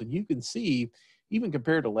sales. And you can see, even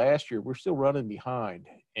compared to last year, we're still running behind.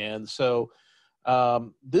 And so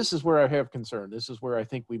this is where I have concern. This is where I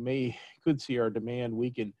think we could see our demand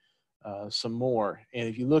weaken some more. And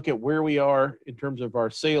if you look at where we are in terms of our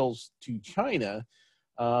sales to China,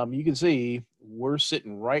 you can see we're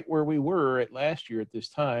sitting right where we were at last year at this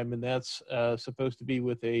time, and that's supposed to be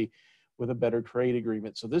with a better trade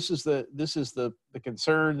agreement. So this is the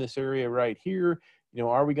concern, this area right here. You know,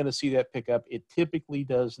 are we going to see that pick up? It typically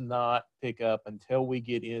does not pick up until we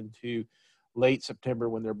get into late September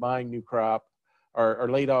when they're buying new crop, or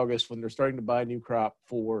late August when they're starting to buy new crop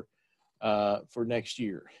for next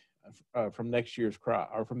year, from next year's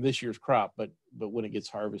crop, or from this year's crop, but when it gets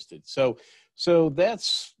harvested. So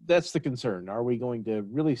that's the concern. Are we going to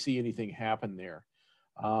really see anything happen there?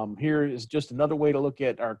 Here is just another way to look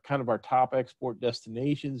at our top export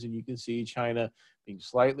destinations, and you can see China being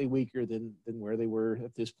slightly weaker than where they were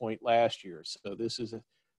at this point last year. So this is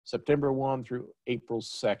September 1 through April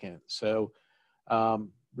 2nd. So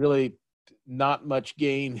really not much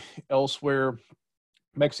gain elsewhere.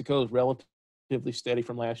 Mexico is relatively steady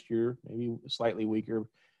from last year, maybe slightly weaker.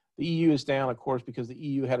 The EU is down, of course, because the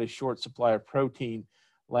EU had a short supply of protein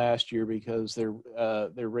last year because their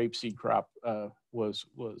rapeseed crop was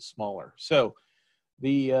smaller. So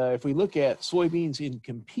if we look at soybeans in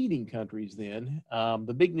competing countries, then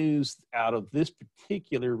the big news out of this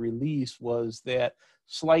particular release was that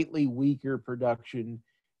slightly weaker production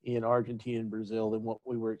in Argentina and Brazil than what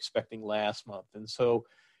we were expecting last month. And so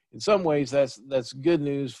in some ways that's good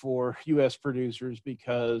news for U.S. producers,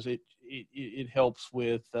 because it helps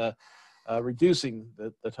with reducing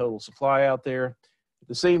the total supply out there. At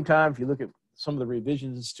the same time, if you look at some of the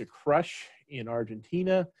revisions to crush in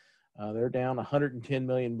Argentina, they're down 110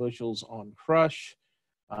 million bushels on crush.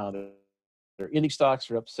 Their ending stocks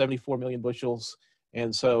are up 74 million bushels.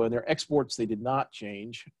 And so in their exports, they did not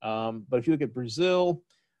change. But if you look at Brazil,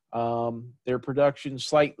 their production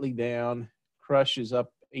slightly down. Crush is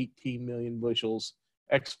up 18 million bushels.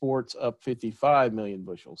 Exports up 55 million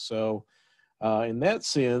bushels. So in that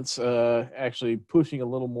sense, actually pushing a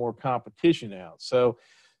little more competition out. So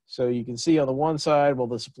you can see on the one side, well,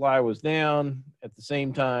 the supply was down. At the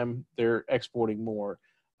same time, they're exporting more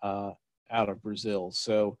out of Brazil.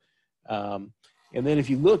 So, and then if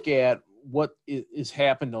you look at what is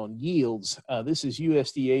happened on yields, this is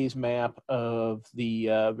USDA's map of the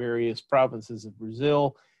various provinces of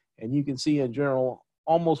Brazil. And you can see in general,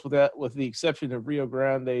 almost with the exception of Rio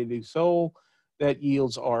Grande do Sul, that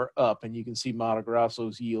yields are up. And you can see Mato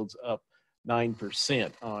Grosso's yields up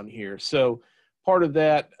 9% on here. So part of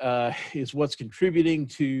that is what's contributing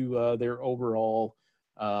to their overall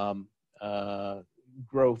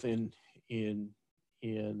growth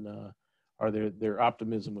or their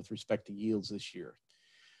optimism with respect to yields this year.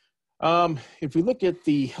 If we look at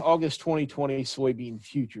the August 2020 soybean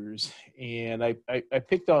futures, and I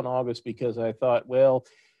picked on August because I thought, well,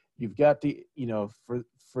 you've got to,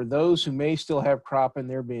 for those who may still have crop in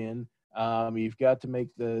their bin, you've got to make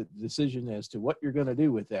the decision as to what you're going to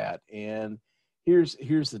do with that. And here's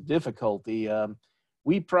the difficulty.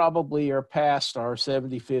 We probably are past our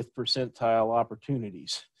 75th percentile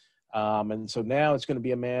opportunities. And so now it's going to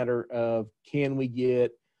be a matter of, can we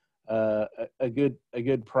get a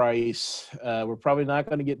good price? We're probably not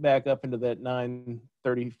going to get back up into that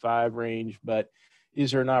 9.35 range, but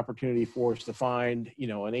is there an opportunity for us to find, an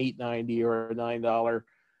 $8.90 or a $9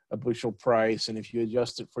 a bushel price? And if you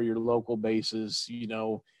adjust it for your local basis,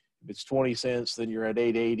 if it's 20 cents, then you're at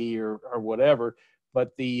 8.80 or whatever.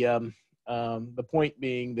 But the point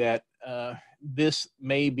being that this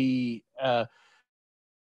may be our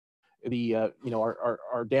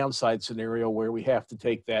downside scenario where we have to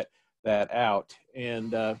take that out.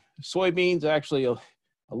 And soybeans actually a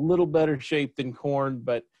little better shape than corn,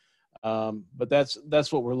 but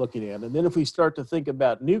that's what we're looking at. And then if we start to think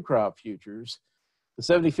about new crop futures, the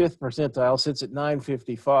 75th percentile sits at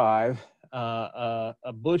 9.55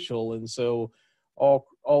 a bushel, and so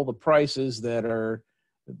all the prices that are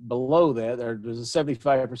below that. There's a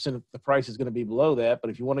 75% of the price is going to be below that. But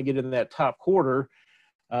if you want to get in that top quarter,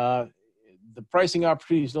 the pricing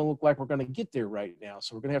opportunities don't look like we're going to get there right now.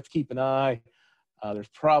 So we're going to have to keep an eye. There's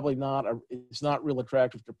probably it's not real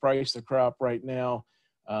attractive to price the crop right now.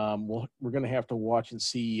 We're going to have to watch and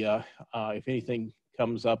see if anything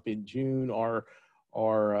comes up in June or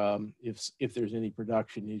if there's any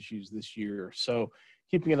production issues this year. So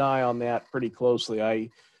keeping an eye on that pretty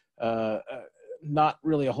closely. Not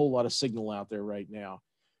really a whole lot of signal out there right now.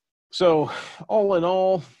 So all in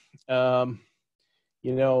all,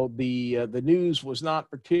 you know, the news was not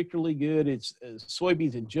particularly good. It's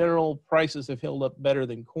soybeans in general, prices have held up better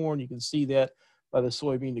than corn. You can see that by the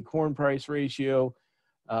soybean to corn price ratio.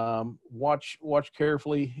 Watch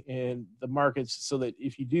carefully in the markets so that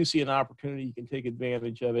if you do see an opportunity, you can take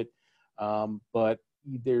advantage of it. But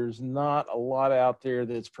there's not a lot out there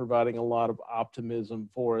that's providing a lot of optimism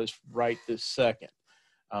for us right this second.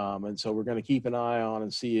 And so we're going to keep an eye on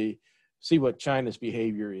and see what China's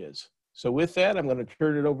behavior is. So with that, I'm going to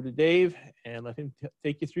turn it over to Dave and let him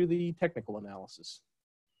take you through the technical analysis.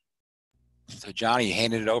 So Johnny, you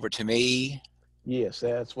handed it over to me? Yes,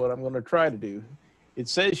 that's what I'm going to try to do. It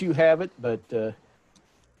says you have it, but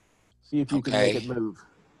see if you can make it move.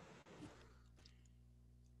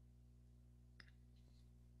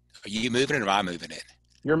 Are you moving it or am I moving it?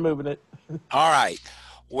 You're moving it. All right.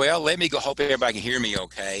 Well, let me go. Hope everybody can hear me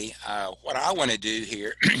okay. What I want to do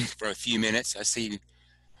here for a few minutes, I see,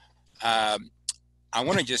 I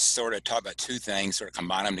want to just sort of talk about two things, sort of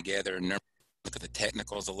combine them together and look at the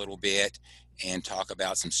technicals a little bit and talk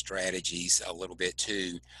about some strategies a little bit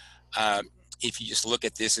too. If you just look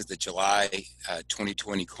at this as the July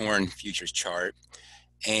 2020 corn futures chart,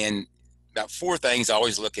 and about four things I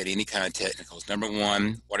always look at any kind of technicals. Number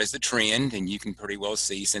one, what is the trend? And you can pretty well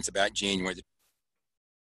see since about January,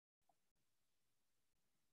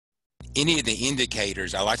 any of the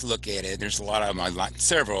indicators, I like to look at it. There's a lot of them, I like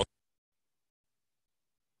several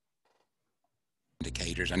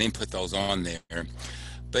indicators. I didn't put those on there.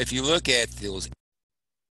 But if you look at those,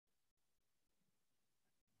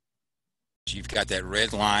 you've got that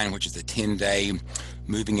red line, which is the 10-day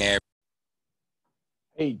moving average.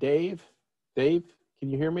 Hey, Dave, can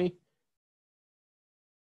you hear me?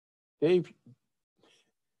 Dave,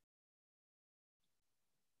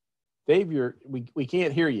 we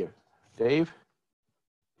can't hear you. Dave?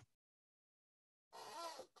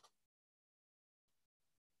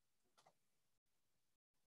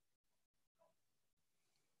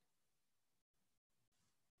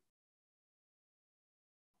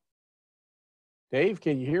 Dave,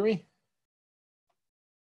 can you hear me?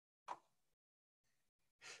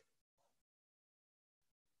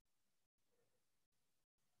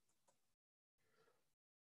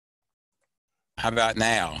 How about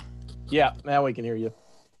now? Yeah, now we can hear you.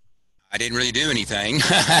 I didn't really do anything.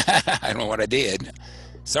 I don't know what I did.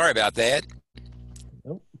 Sorry about that.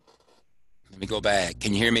 Nope. Let me go back.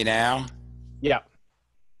 Can you hear me now? Yeah.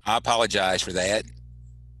 I apologize for that.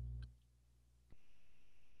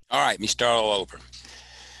 All right, let me start all over.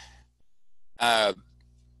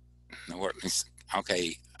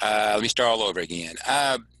 Okay, let me start all over again.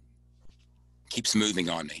 Keeps moving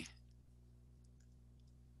on me.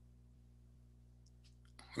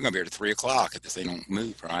 We're gonna be here at 3 o'clock if this thing don't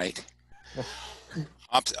move right.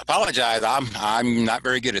 I apologize. I'm not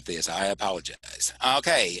very good at this. I apologize.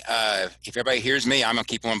 Okay, if everybody hears me, I'm gonna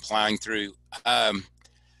keep on plowing through.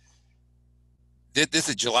 This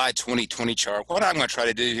is July 2020 chart. What I'm gonna try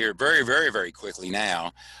to do here very, very, very quickly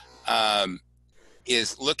now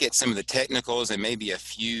is look at some of the technicals and maybe a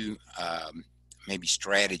few maybe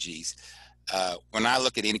strategies. When I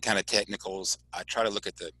look at any kind of technicals, I try to look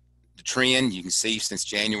at the trend. You can see since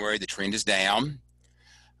January, the trend is down.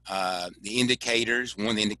 The indicators, one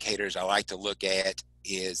of the indicators I like to look at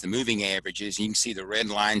is the moving averages. You can see the red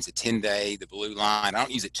line's the 10-day, the blue line. I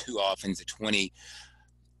don't use it too often, it's a 20.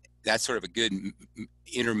 That's sort of a good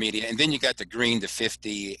intermediate. And then you got the green, the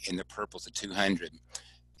 50, and the purple's the 200.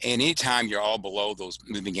 And anytime you're all below those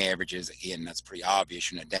moving averages, again, that's pretty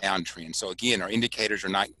obvious, you're in a downtrend. So again, our indicators are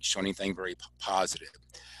not showing anything very positive.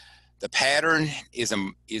 The pattern is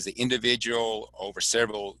an individual over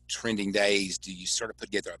several trending days. Do you sort of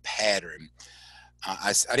put together a pattern?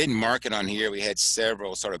 I didn't mark it on here. We had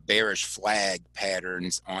several sort of bearish flag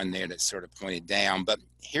patterns on there that sort of pointed down. But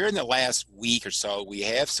here in the last week or so, we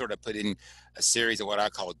have sort of put in a series of what I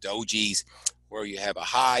call dojis, where you have a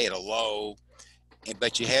high and a low,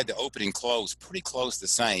 but you had the open and close pretty close the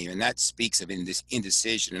same. And that speaks of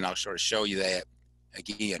indecision. And I'll sort of show you that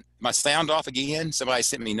again. My sound off again? Somebody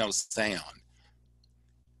sent me no sound.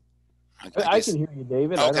 I can hear you,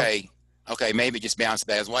 David. Okay. Okay, maybe it just bounced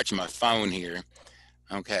back. I was watching my phone here.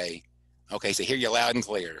 Okay. Okay, so hear you loud and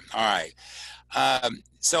clear. All right.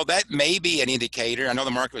 So that may be an indicator. I know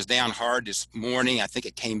the market was down hard this morning. I think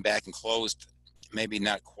it came back and closed maybe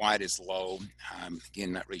not quite as low.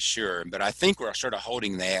 Again, not really sure, but I think we're sort of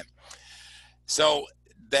holding that. So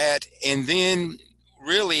that, and then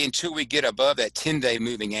really until we get above that 10-day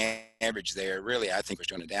moving average there, really, I think we're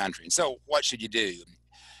still in a downtrend. So what should you do?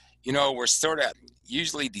 You know, we're sort of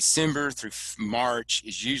usually December through March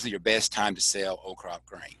is usually your best time to sell old crop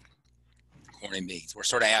grain, corn and beans. We're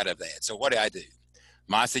sort of out of that. So what do?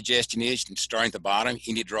 My suggestion is, starting at the bottom,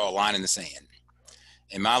 you need to draw a line in the sand.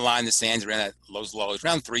 And my line in the sand is around that lows,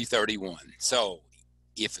 around 331. So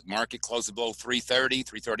if the market closes below 330,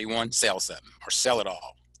 331, sell something or sell it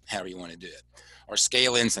all, however you want to do it, or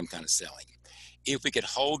scale in some kind of selling. If we could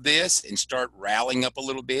hold this and start rallying up a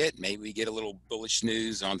little bit, maybe we get a little bullish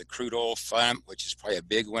news on the crude oil front, which is probably a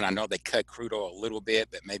big one. I know they cut crude oil a little bit,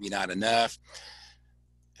 but maybe not enough.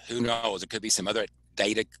 Who knows? There could be some other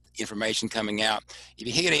data information coming out. If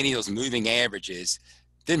you hit any of those moving averages,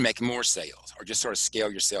 then make more sales or just sort of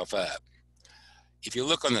scale yourself up. If you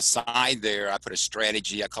look on the side there, I put a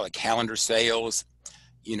strategy, I call it calendar sales.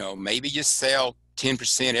 You know, maybe just sell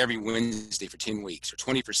 10% every Wednesday for 10 weeks or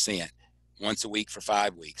 20% once a week for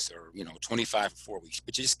 5 weeks, or, you know, 25 for 4 weeks.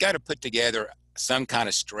 But you just got to put together some kind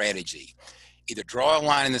of strategy. Either draw a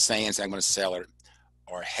line in the sand and say, I'm going to sell it,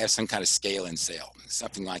 or have some kind of scale and sell,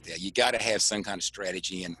 something like that. You got to have some kind of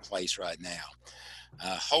strategy in place right now.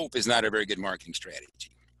 Hope is not a very good marketing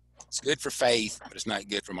strategy. It's good for faith, but it's not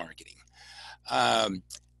good for marketing. And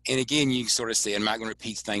again, you sort of say, I'm not going to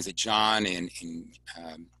repeat things that John and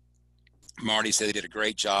Marty said. They did a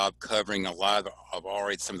great job covering a lot of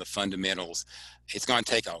already some of the fundamentals. It's going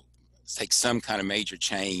to take some kind of major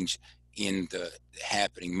change in the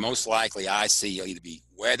happening. Most likely, I see it'll either be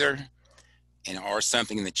weather or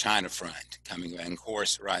something in the China front coming. And of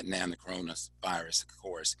course, right now, the coronavirus, of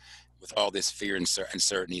course, with all this fear and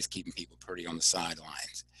uncertainty, is keeping people pretty on the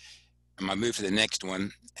sidelines. I'm going to move to the next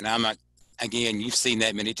one. And I'm not, again, you've seen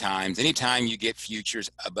that many times. Anytime you get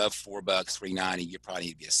futures above $4, $3.90, you probably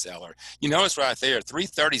need to be a seller. You notice right there,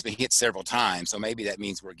 330 has been hit several times. So maybe that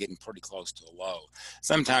means we're getting pretty close to a low.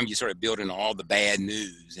 Sometimes you sort of build in all the bad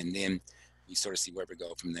news, and then you sort of see where we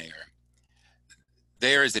go from there.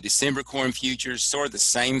 There is the December corn futures, sort of the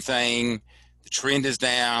same thing. The trend is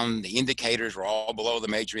down. The indicators were all below the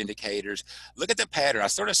major indicators. Look at the pattern. I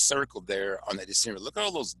sort of circled there on the December. Look at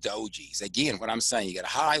all those dojis. Again, what I'm saying, you got a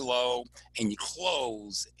high, low, and you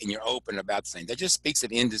close, and you're open about the same. That just speaks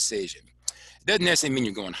of indecision. It doesn't necessarily mean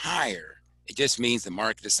you're going higher. It just means the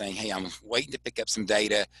market is saying, hey, I'm waiting to pick up some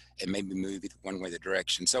data and maybe move it one way the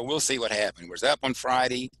direction. So we'll see what happens. We're up on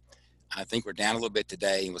Friday. I think we're down a little bit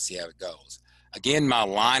today, and we'll see how it goes. Again, my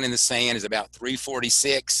line in the sand is about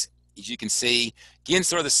 346. As you can see, again,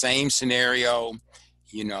 sort of the same scenario.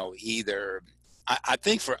 You know, either I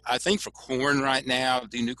think for corn right now,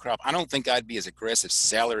 do new crop, I don't think I'd be as aggressive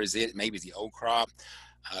seller as it maybe the old crop,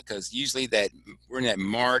 because usually that we're in that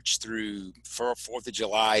March through 4th of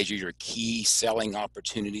July is usually key selling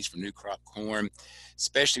opportunities for new crop corn,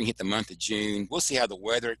 especially when you hit the month of June. We'll see how the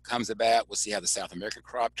weather comes about. We'll see how the South America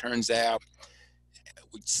crop turns out.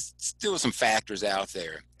 Still some factors out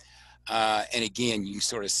there. And again, you can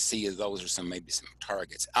sort of see those are maybe some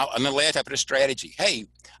targets. On the left, I put a strategy. Hey,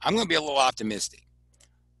 I'm going to be a little optimistic.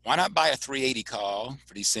 Why not buy a 380 call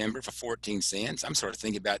for December for 14 cents? I'm sort of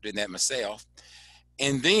thinking about doing that myself.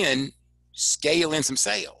 And then scale in some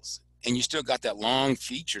sales. And you still got that long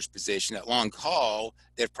futures position, that long call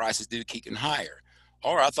that prices do keep getting higher.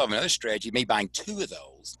 Or I thought of another strategy, maybe buying 2 of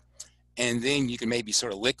those. And then you can maybe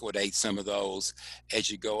sort of liquidate some of those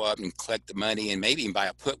as you go up and collect the money, and maybe even buy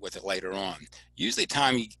a put with it later on. Usually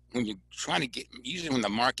when you're trying to get, usually when the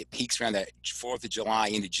market peaks around that 4th of July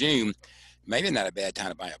into June, maybe not a bad time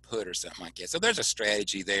to buy a put or something like that. So there's a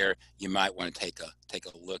strategy there you might want to take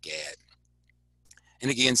a look at.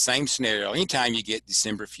 And again, same scenario. Anytime you get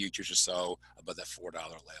December futures or so above that $4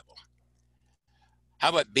 level. How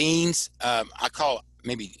about beans? I call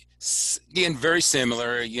maybe, again, very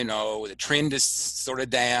similar. You know, the trend is sort of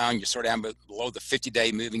down. You're sort of down below the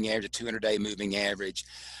 50-day moving average, the 200-day moving average.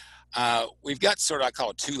 We've got sort of, I call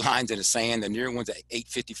it 2 lines in the sand. The near one's at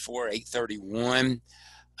 854, 831.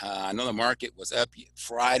 I know the market was up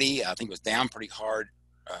Friday. I think it was down pretty hard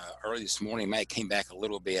early this morning. It may have came back a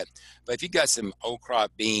little bit. But if you got some old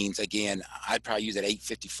crop beans, again, I'd probably use at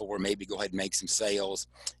 854, maybe go ahead and make some sales.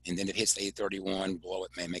 And then if it hits the 831, below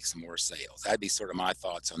it may make some more sales. That'd be sort of my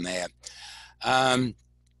thoughts on that.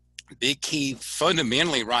 Big key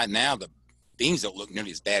fundamentally right now, the beans don't look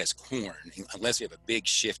nearly as bad as corn unless we have a big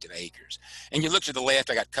shift of acres. And you look to the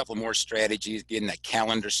left, I got a couple more strategies, getting that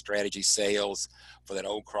calendar strategy sales for that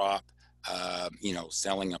old crop, you know,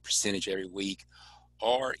 selling a percentage every week.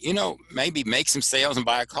 Or, you know, maybe make some sales and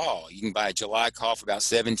buy a call. You can buy a July call for about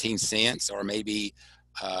 17 cents, or maybe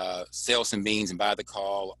sell some beans and buy the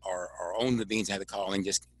call, or own the beans and have the call and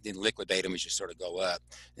just then liquidate them as you sort of go up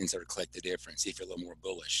and sort of collect the difference if you're a little more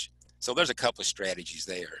bullish. So there's a couple of strategies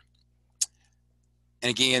there. And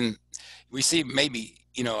again, we see maybe,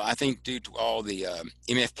 you know, I think due to all the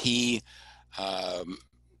MFP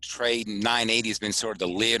trade, 980 has been sort of the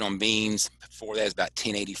lid on beans. Before that is about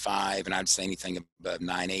 1085, and I'd say anything above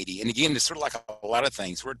 980. And again, it's sort of like a lot of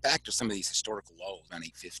things. We're back to some of these historical lows,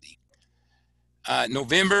 9850.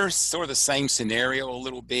 November, sort of the same scenario a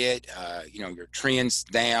little bit. You know, your trends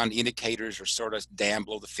down, indicators are sort of down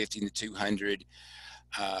below the 50 and the 200.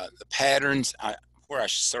 The patterns, where I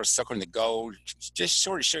sort of sucker in the gold, just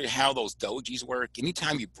sort of show you how those dojis work.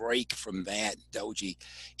 Anytime you break from that doji,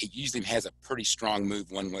 it usually has a pretty strong move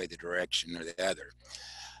one way the direction or the other.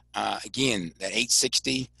 Again, that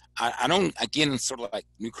 860, I don't, again, sort of like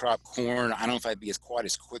new crop corn, I don't know if I'd be quite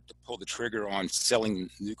as quick to pull the trigger on selling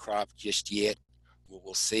new crop just yet.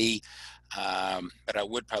 We'll see. But I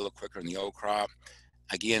would probably look quicker in the old crop.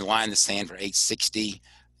 Again, line in the sand for 860.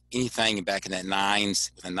 Anything back in that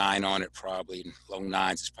nines with a 9 on it, probably low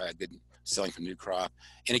nines is probably a good selling for new crop.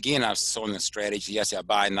 And again, I was selling the strategy. Yes, I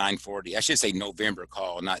buy 940. I should say November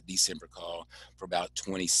call, not December call, for about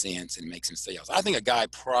 20 cents and make some sales. I think a guy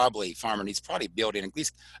probably, farmer needs probably build in at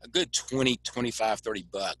least a good 20, 25, 30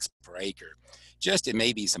 bucks per acre. Just it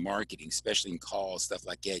may be some marketing, especially in calls, stuff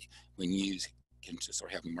like that, when you can just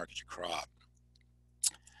sort of help you market your crop.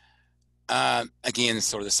 Again,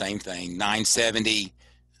 sort of the same thing, 970.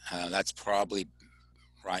 That's probably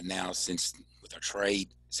right now, since with our trade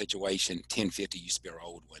situation, 1050 used to be our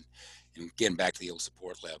old one, and getting back to the old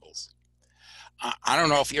support levels. I don't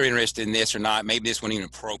know if you're interested in this or not. Maybe this wasn't even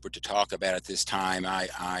appropriate to talk about at this time.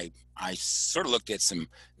 I sort of looked at some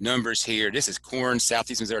numbers here. This is corn,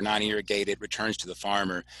 Southeast Missouri, non-irrigated, returns to the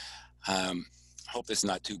farmer. I hope this is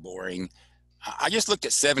not too boring. I just looked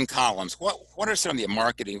at 7 columns. What are some of the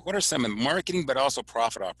marketing? What are some of the marketing, but also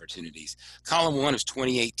profit opportunities? Column 1 is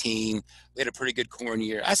 2018. We had a pretty good corn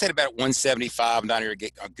year. I said about 175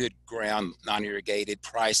 non-irrigated, a good ground non-irrigated,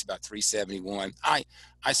 price about 371. I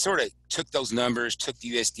sort of took those numbers, took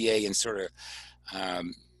the USDA, and sort of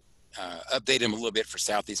updated them a little bit for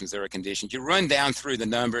Southeast Missouri conditions. You run down through the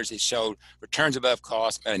numbers, it showed returns above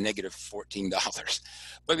cost about a negative $14.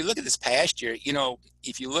 But if you look at this past year, you know,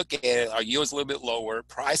 if you look at it, our yield's a little bit lower,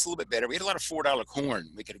 price a little bit better. We had a lot of $4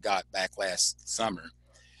 corn we could have got back last summer.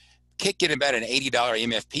 Kick in about an $80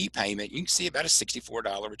 MFP payment, you can see about a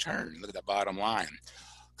 $64 return. Look at the bottom line.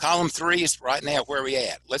 Column 3 is right now where we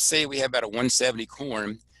at. Let's say we have about a 170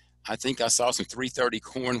 corn. I think I saw some 330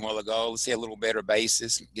 corn a while ago. Let's say a little better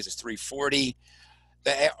basis, gives us 340.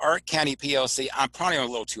 The Ark County PLC, I'm probably a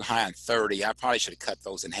little too high on 30. I probably should have cut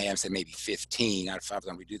those in half and said maybe 15. If I was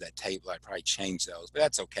going to redo that table, I'd probably change those, but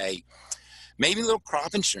that's okay. Maybe a little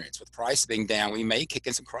crop insurance. With price being down, we may kick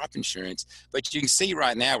in some crop insurance, but you can see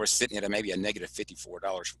right now we're sitting at maybe a negative $54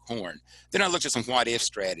 for corn. Then I looked at some what if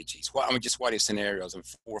strategies. Well, I mean, just what if scenarios of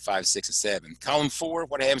 4, 5, 6, and 7. Column 4,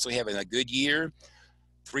 what happens we have in a good year?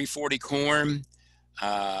 340 corn,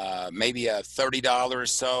 maybe a $30 or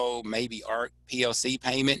so, maybe ARC PLC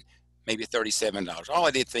payment, maybe $37. All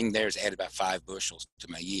I did thing there is add about 5 bushels to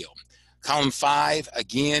my yield. Column 5,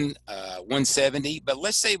 again, 170, but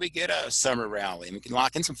let's say we get a summer rally and we can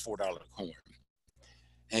lock in some $4 corn.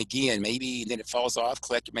 And again, maybe then it falls off,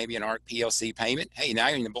 collect maybe an ARC PLC payment. Hey, now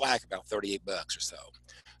you're in the black about 38 bucks or so.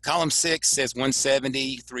 Column 6 says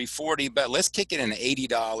 170, 340, but let's kick it in an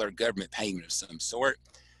 $80 government payment of some sort.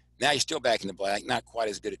 Now you're still back in the black, not quite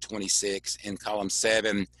as good at 26. In column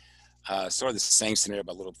 7, sort of the same scenario,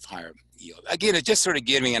 but a little higher yield. Again, it just sort of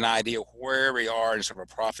gives me an idea of where we are in sort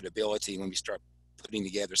of profitability when we start putting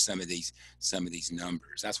together some of these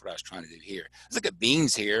numbers. That's what I was trying to do here. Let's look at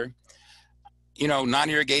beans here. You know,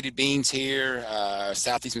 non-irrigated beans here,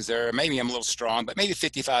 Southeast Missouri. Maybe I'm a little strong, but maybe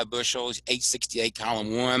 55 bushels, 868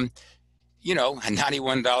 column 1. You know, a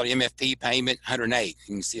 $91 MFP payment, 108.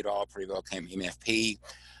 You can see it all pretty well came MFP.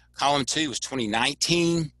 Column 2 was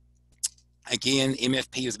 2019. Again,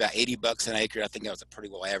 MFP was about 80 bucks an acre. I think that was a pretty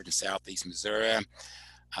low average in Southeast Missouri.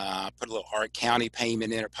 Put a little Ark County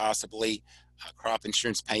payment in there possibly. Crop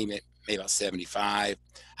insurance payment, maybe about 75.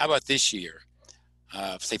 How about this year?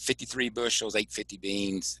 Say 53 bushels, 850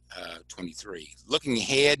 beans, 23. Looking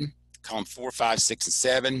ahead, column 4, 5, 6, and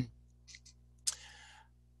 7.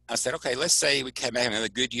 I said, okay, let's say we come back another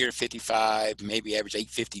good year, 55, maybe average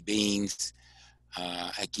 850 beans.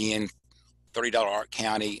 Again, $30 ARC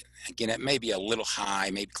County. Again, that may be a little high,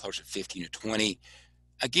 maybe closer to 15 or 20.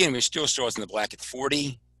 Again, we're still stores in the black at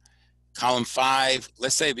 40. Column 5,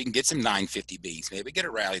 let's say we can get some 950 beans. Maybe we get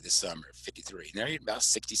a rally this summer, 53. Now you're about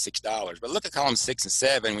 $66. But look at column 6 and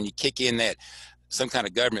 7 when you kick in that some kind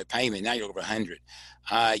of government payment. Now you're over 100.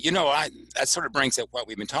 You know, that sort of brings up what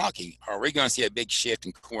we've been talking. Are we going to see a big shift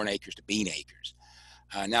in corn acres to bean acres?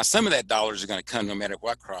 Now, some of that dollars are going to come no matter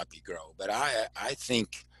what crop you grow. But I think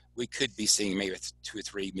we could be seeing maybe a 2 or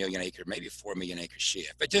 3 million acre, maybe a 4 million acre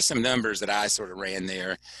shift. But just some numbers that I sort of ran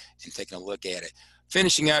there and taking a look at it.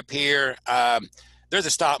 Finishing up here, there's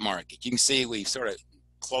a stock market. You can see we've sort of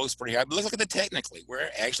closed pretty high, but look at the technically. We're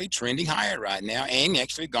actually trending higher right now and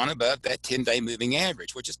actually gone above that 10-day moving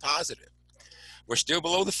average, which is positive. We're still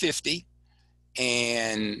below the 50.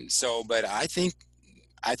 And so, but I think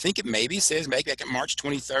it maybe says maybe back at March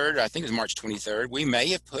 23rd, I think it's March 23rd, we may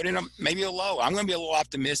have put in maybe a low. I'm going to be a little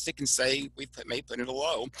optimistic and say we may put in a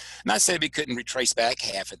low. Not say we couldn't retrace back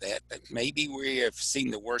half of that, but maybe we have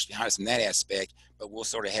seen the worst behind us in that aspect, but we'll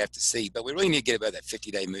sort of have to see. But we really need to get above that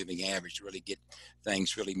 50-day moving average to really get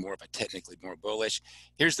things really more of a technically more bullish.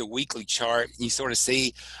 Here's the weekly chart. You sort of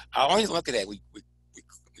see, I always look at that. We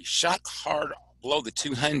shot hard below the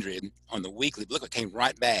 200 on the weekly, but look, it came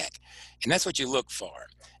right back. And that's what you look for.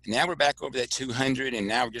 And now we're back over that 200, and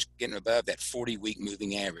now we're just getting above that 40-week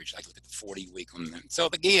moving average. Like look at the 40-week on them. So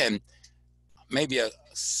again, maybe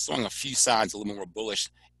swung a few signs a little more bullish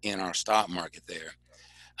in our stock market there.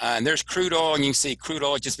 And there's crude oil, and you can see crude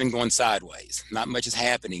oil has just been going sideways. Not much is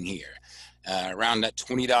happening here. Around that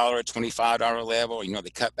 $20, $25 level, you know, they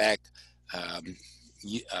cut back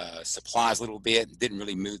supplies a little bit, didn't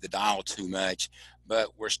really move the dial too much, but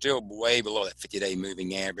we're still way below that 50-day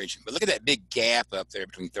moving average. But look at that big gap up there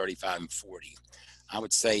between 35 and 40. I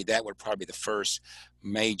would say that would probably be the first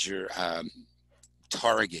major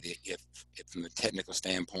target if from the technical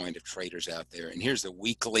standpoint of traders out there. And here's the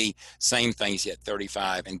weekly, same things at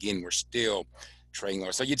 35. And again, we're still trading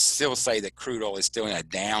lower. So you'd still say that crude oil is still in a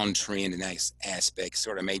downtrend in that aspect,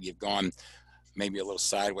 sort of maybe have gone maybe a little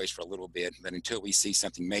sideways for a little bit, but until we see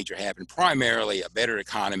something major happen, primarily a better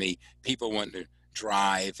economy, people want to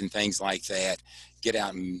drive and things like that, get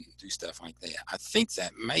out and do stuff like that. I think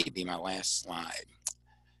that may be my last slide.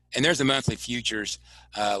 And there's the monthly futures.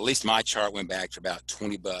 At least my chart went back to about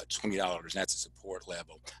 $20, $20. And that's a support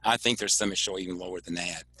level. I think there's some that show even lower than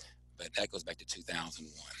that, but that goes back to 2001.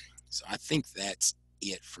 So I think that's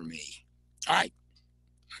it for me. All right,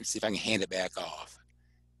 let's see if I can hand it back off.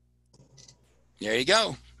 There you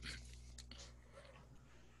go.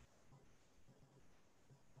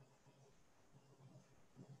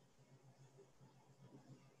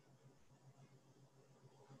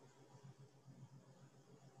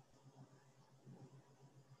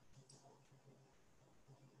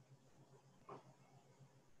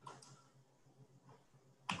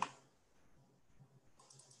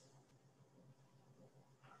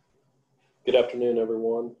 Good afternoon,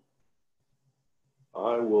 everyone.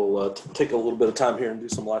 I will take a little bit of time here and do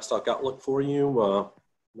some livestock outlook for you. I'm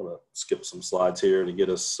going to skip some slides here to get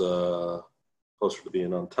us closer to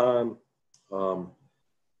being on time.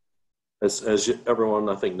 As everyone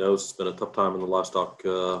I think knows, it's been a tough time in the livestock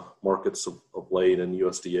markets of late, and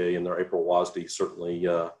USDA and their April WASDE certainly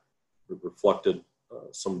reflected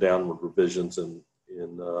some downward revisions in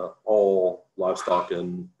all livestock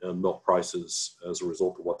and milk prices as a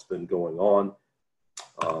result of what's been going on.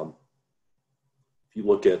 If you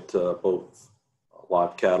look at both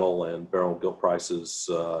live cattle and barrel and gilt prices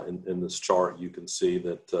in this chart, you can see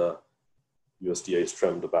that USDA has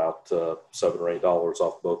trimmed about $7 or $8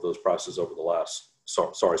 off both those prices over the last, $7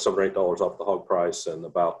 or $8 off the hog price and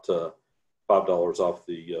about $5 off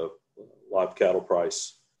the live cattle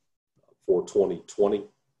price for 2020.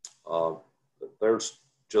 There's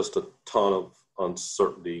just a ton of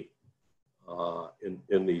uncertainty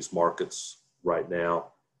in these markets right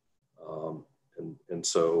now. And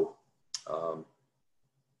so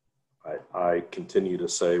I continue to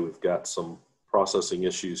say we've got some processing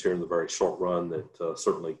issues here in the very short run that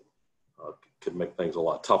certainly could make things a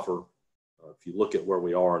lot tougher. If you look at where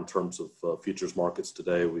we are in terms of futures markets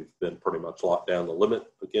today, we've been pretty much locked down the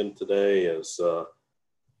limit again today as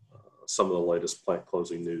some of the latest plant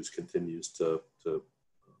closing news continues to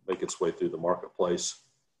make its way through the marketplace.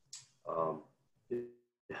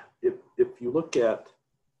 If you look at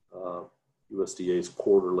USDA's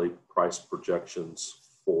quarterly price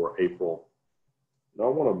projections for April, I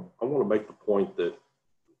want to make the point that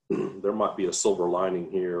there might be a silver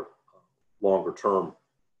lining here longer term.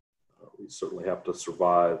 we certainly have to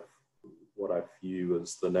survive what I view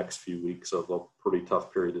as the next few weeks of a pretty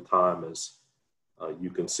tough period of time. As you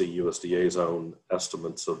can see, USDA's own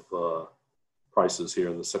estimates of prices here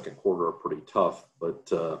in the second quarter are pretty tough, but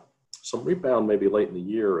some rebound maybe late in the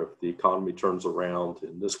year if the economy turns around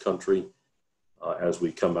in this country as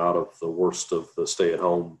we come out of the worst of the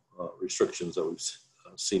stay-at-home restrictions that we've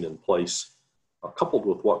seen in place, coupled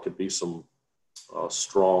with what could be some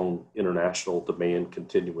strong international demand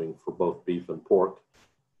continuing for both beef and pork.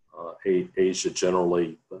 Asia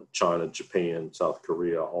generally, China, Japan, South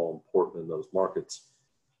Korea, all important in those markets.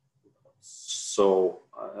 So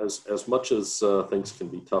as much as things can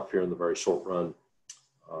be tough here in the very short run,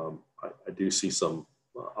 I do see some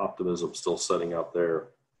optimism still setting out there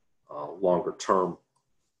longer term.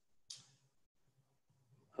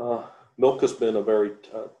 Milk has been a very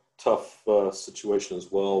tough situation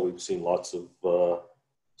as well. We've seen lots of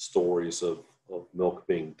stories of milk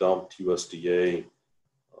being dumped. USDA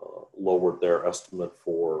lowered their estimate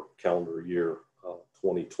for calendar year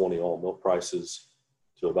 2020 all milk prices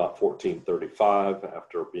to about $14.35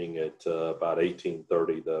 after being at about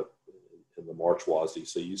 $18.30 in the March WASDE.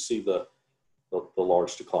 So you see the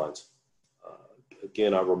large declines.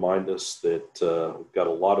 Again, I remind us that we've got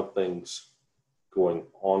a lot of things going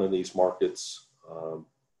on in these markets.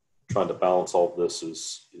 Trying to balance all of this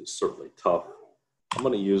is certainly tough. I'm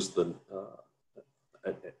going to use and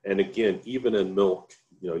again, even in milk,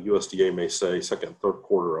 USDA may say second and third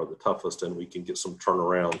quarter are the toughest, and we can get some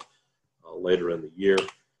turnaround later in the year.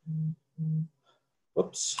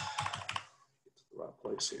 Whoops, get to the right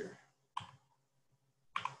place here.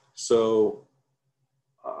 So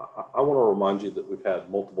I want to remind you that we've had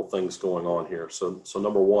multiple things going on here. So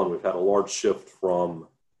number one, we've had a large shift from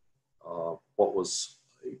what was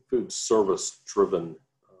a food service driven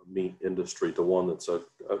meat industry to one that's a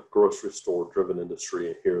grocery store driven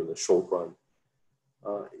industry here in the short run.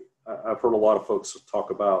 I've heard a lot of folks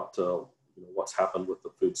talk about what's happened with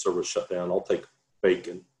the food service shutdown. I'll take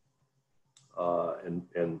bacon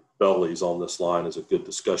and bellies on this line as a good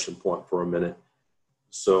discussion point for a minute.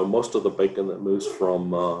 So most of the bacon that moves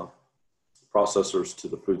from processors to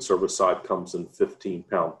the food service side comes in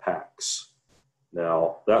 15-pound packs.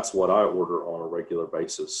 Now, that's what I order on a regular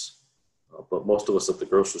basis, but most of us at the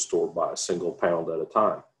grocery store buy a single pound at a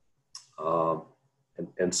time.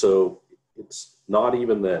 And so it's not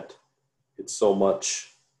even that it's so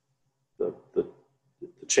much the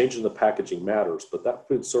change in the packaging matters, but that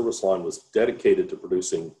food service line was dedicated to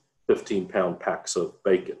producing 15-pound packs of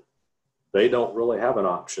bacon. They don't really have an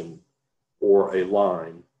option or a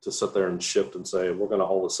line to sit there and shift and say, we're going to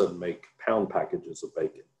all of a sudden make pound packages of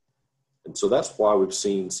bacon. And so that's why we've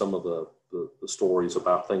seen some of the stories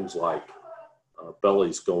about things like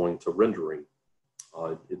bellies going to rendering.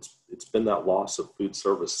 It's been that loss of food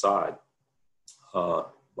service side.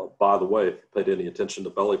 But by the way, if you paid any attention to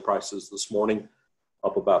belly prices this morning,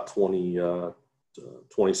 up about 20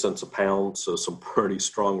 cents a pound. So some pretty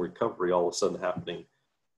strong recovery all of a sudden happening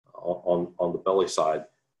on the belly side.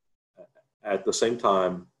 At the same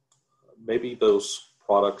time, maybe those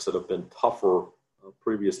products that have been tougher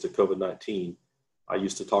previous to COVID-19, I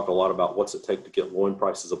used to talk a lot about what's it take to get loin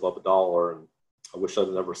prices above $1, and I wish I'd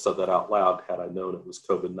never said that out loud had I known it was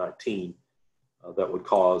COVID-19 that would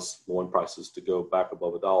cause loin prices to go back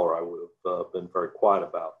above $1. I would have been very quiet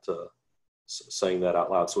about saying that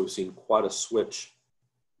out loud. So we've seen quite a switch.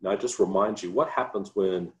 Now, I just remind you, what happens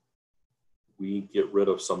when we get rid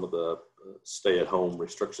of some of the stay-at-home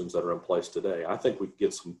restrictions that are in place today? I think we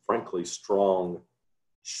get some, frankly, strong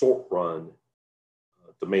short-run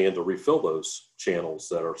demand to refill those channels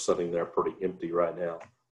that are sitting there pretty empty right now.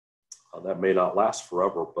 That may not last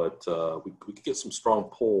forever, but we could get some strong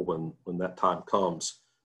pull when that time comes.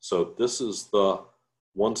 So this is the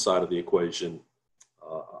one side of the equation.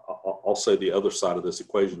 I'll say the other side of this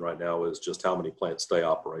equation right now is just how many plants stay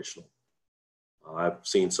operational. I've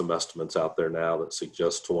seen some estimates out there now that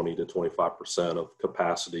suggest 20 to 25% of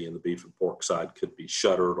capacity in the beef and pork side could be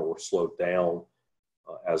shuttered or slowed down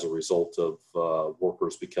as a result of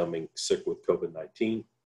workers becoming sick with COVID-19.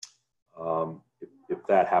 If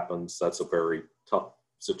that happens, that's a very tough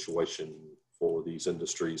situation for these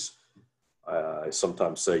industries. I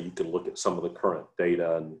sometimes say you can look at some of the current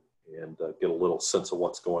data and get a little sense of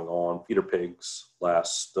what's going on. Feeder pigs,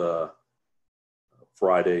 last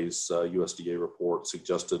Friday's USDA report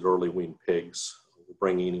suggested early wean pigs will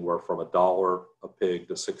bring anywhere from $1 a pig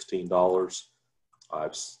to $16.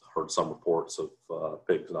 I've heard some reports of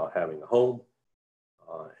pigs not having a home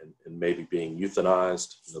and maybe being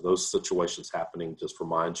euthanized. Those situations happening just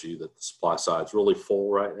reminds you that the supply side is really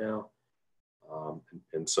full right now.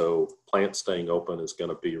 And so plants staying open is going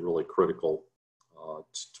to be really critical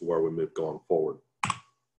to where we move going forward.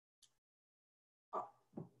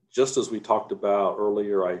 Just as we talked about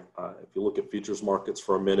earlier, if you look at futures markets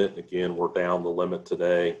for a minute, again, we're down the limit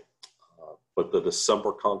today, but the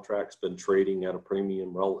December contract's been trading at a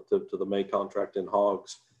premium relative to the May contract in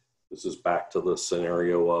hogs. This is back to the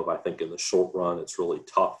scenario of, I think in the short run, it's really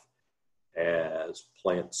tough as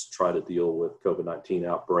plants try to deal with COVID-19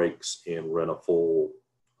 outbreaks and we're in a full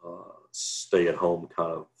stay-at-home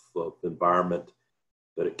kind of environment,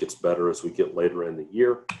 that it gets better as we get later in the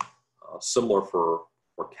year. Similar for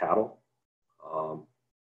cattle.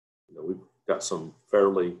 We've got some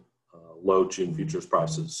fairly low June futures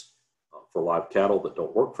prices for live cattle that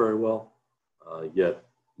don't work very well, yet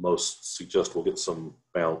most suggest we'll get some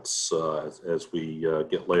bounce as we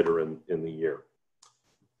get later in the year.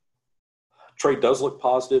 Trade does look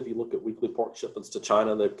positive. You look at weekly pork shipments to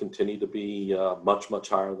China, they've continued to be much, much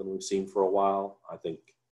higher than we've seen for a while. I think,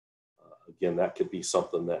 again, that could be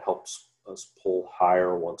something that helps us pull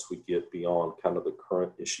higher once we get beyond kind of the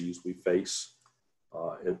current issues we face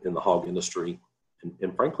in the hog industry.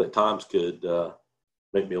 And frankly, at times could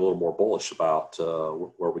make me a little more bullish about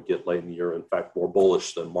where we get late in the year. In fact, more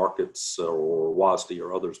bullish than markets or WASDE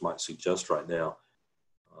or others might suggest right now.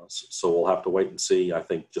 So we'll have to wait and see. I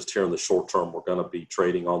think just here in the short term, we're going to be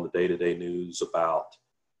trading on the day-to-day news about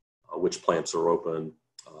which plants are open,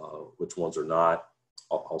 which ones are not.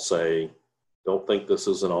 I'll say, don't think this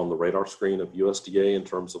isn't on the radar screen of USDA in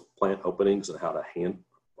terms of plant openings and how to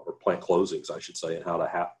or plant closings, I should say, and how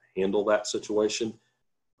to handle that situation.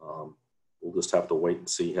 We'll just have to wait and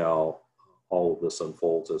see how all of this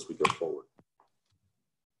unfolds as we go forward.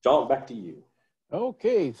 John, back to you.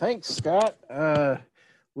 Okay, thanks, Scott.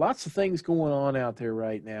 Lots of things going on out there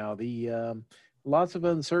right now. Lots of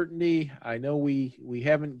uncertainty. I know we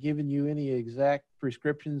haven't given you any exact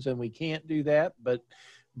prescriptions, and we can't do that, but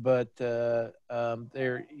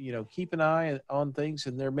there, keep an eye on things,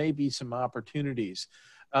 and there may be some opportunities.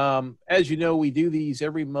 As you know, we do these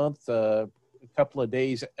every month, a couple of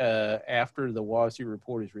days after the WASDE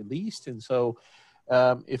report is released. And so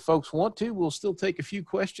if folks want to, we'll still take a few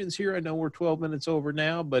questions here. I know we're 12 minutes over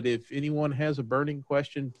now, but if anyone has a burning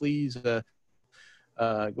question, please go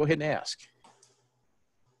ahead and ask.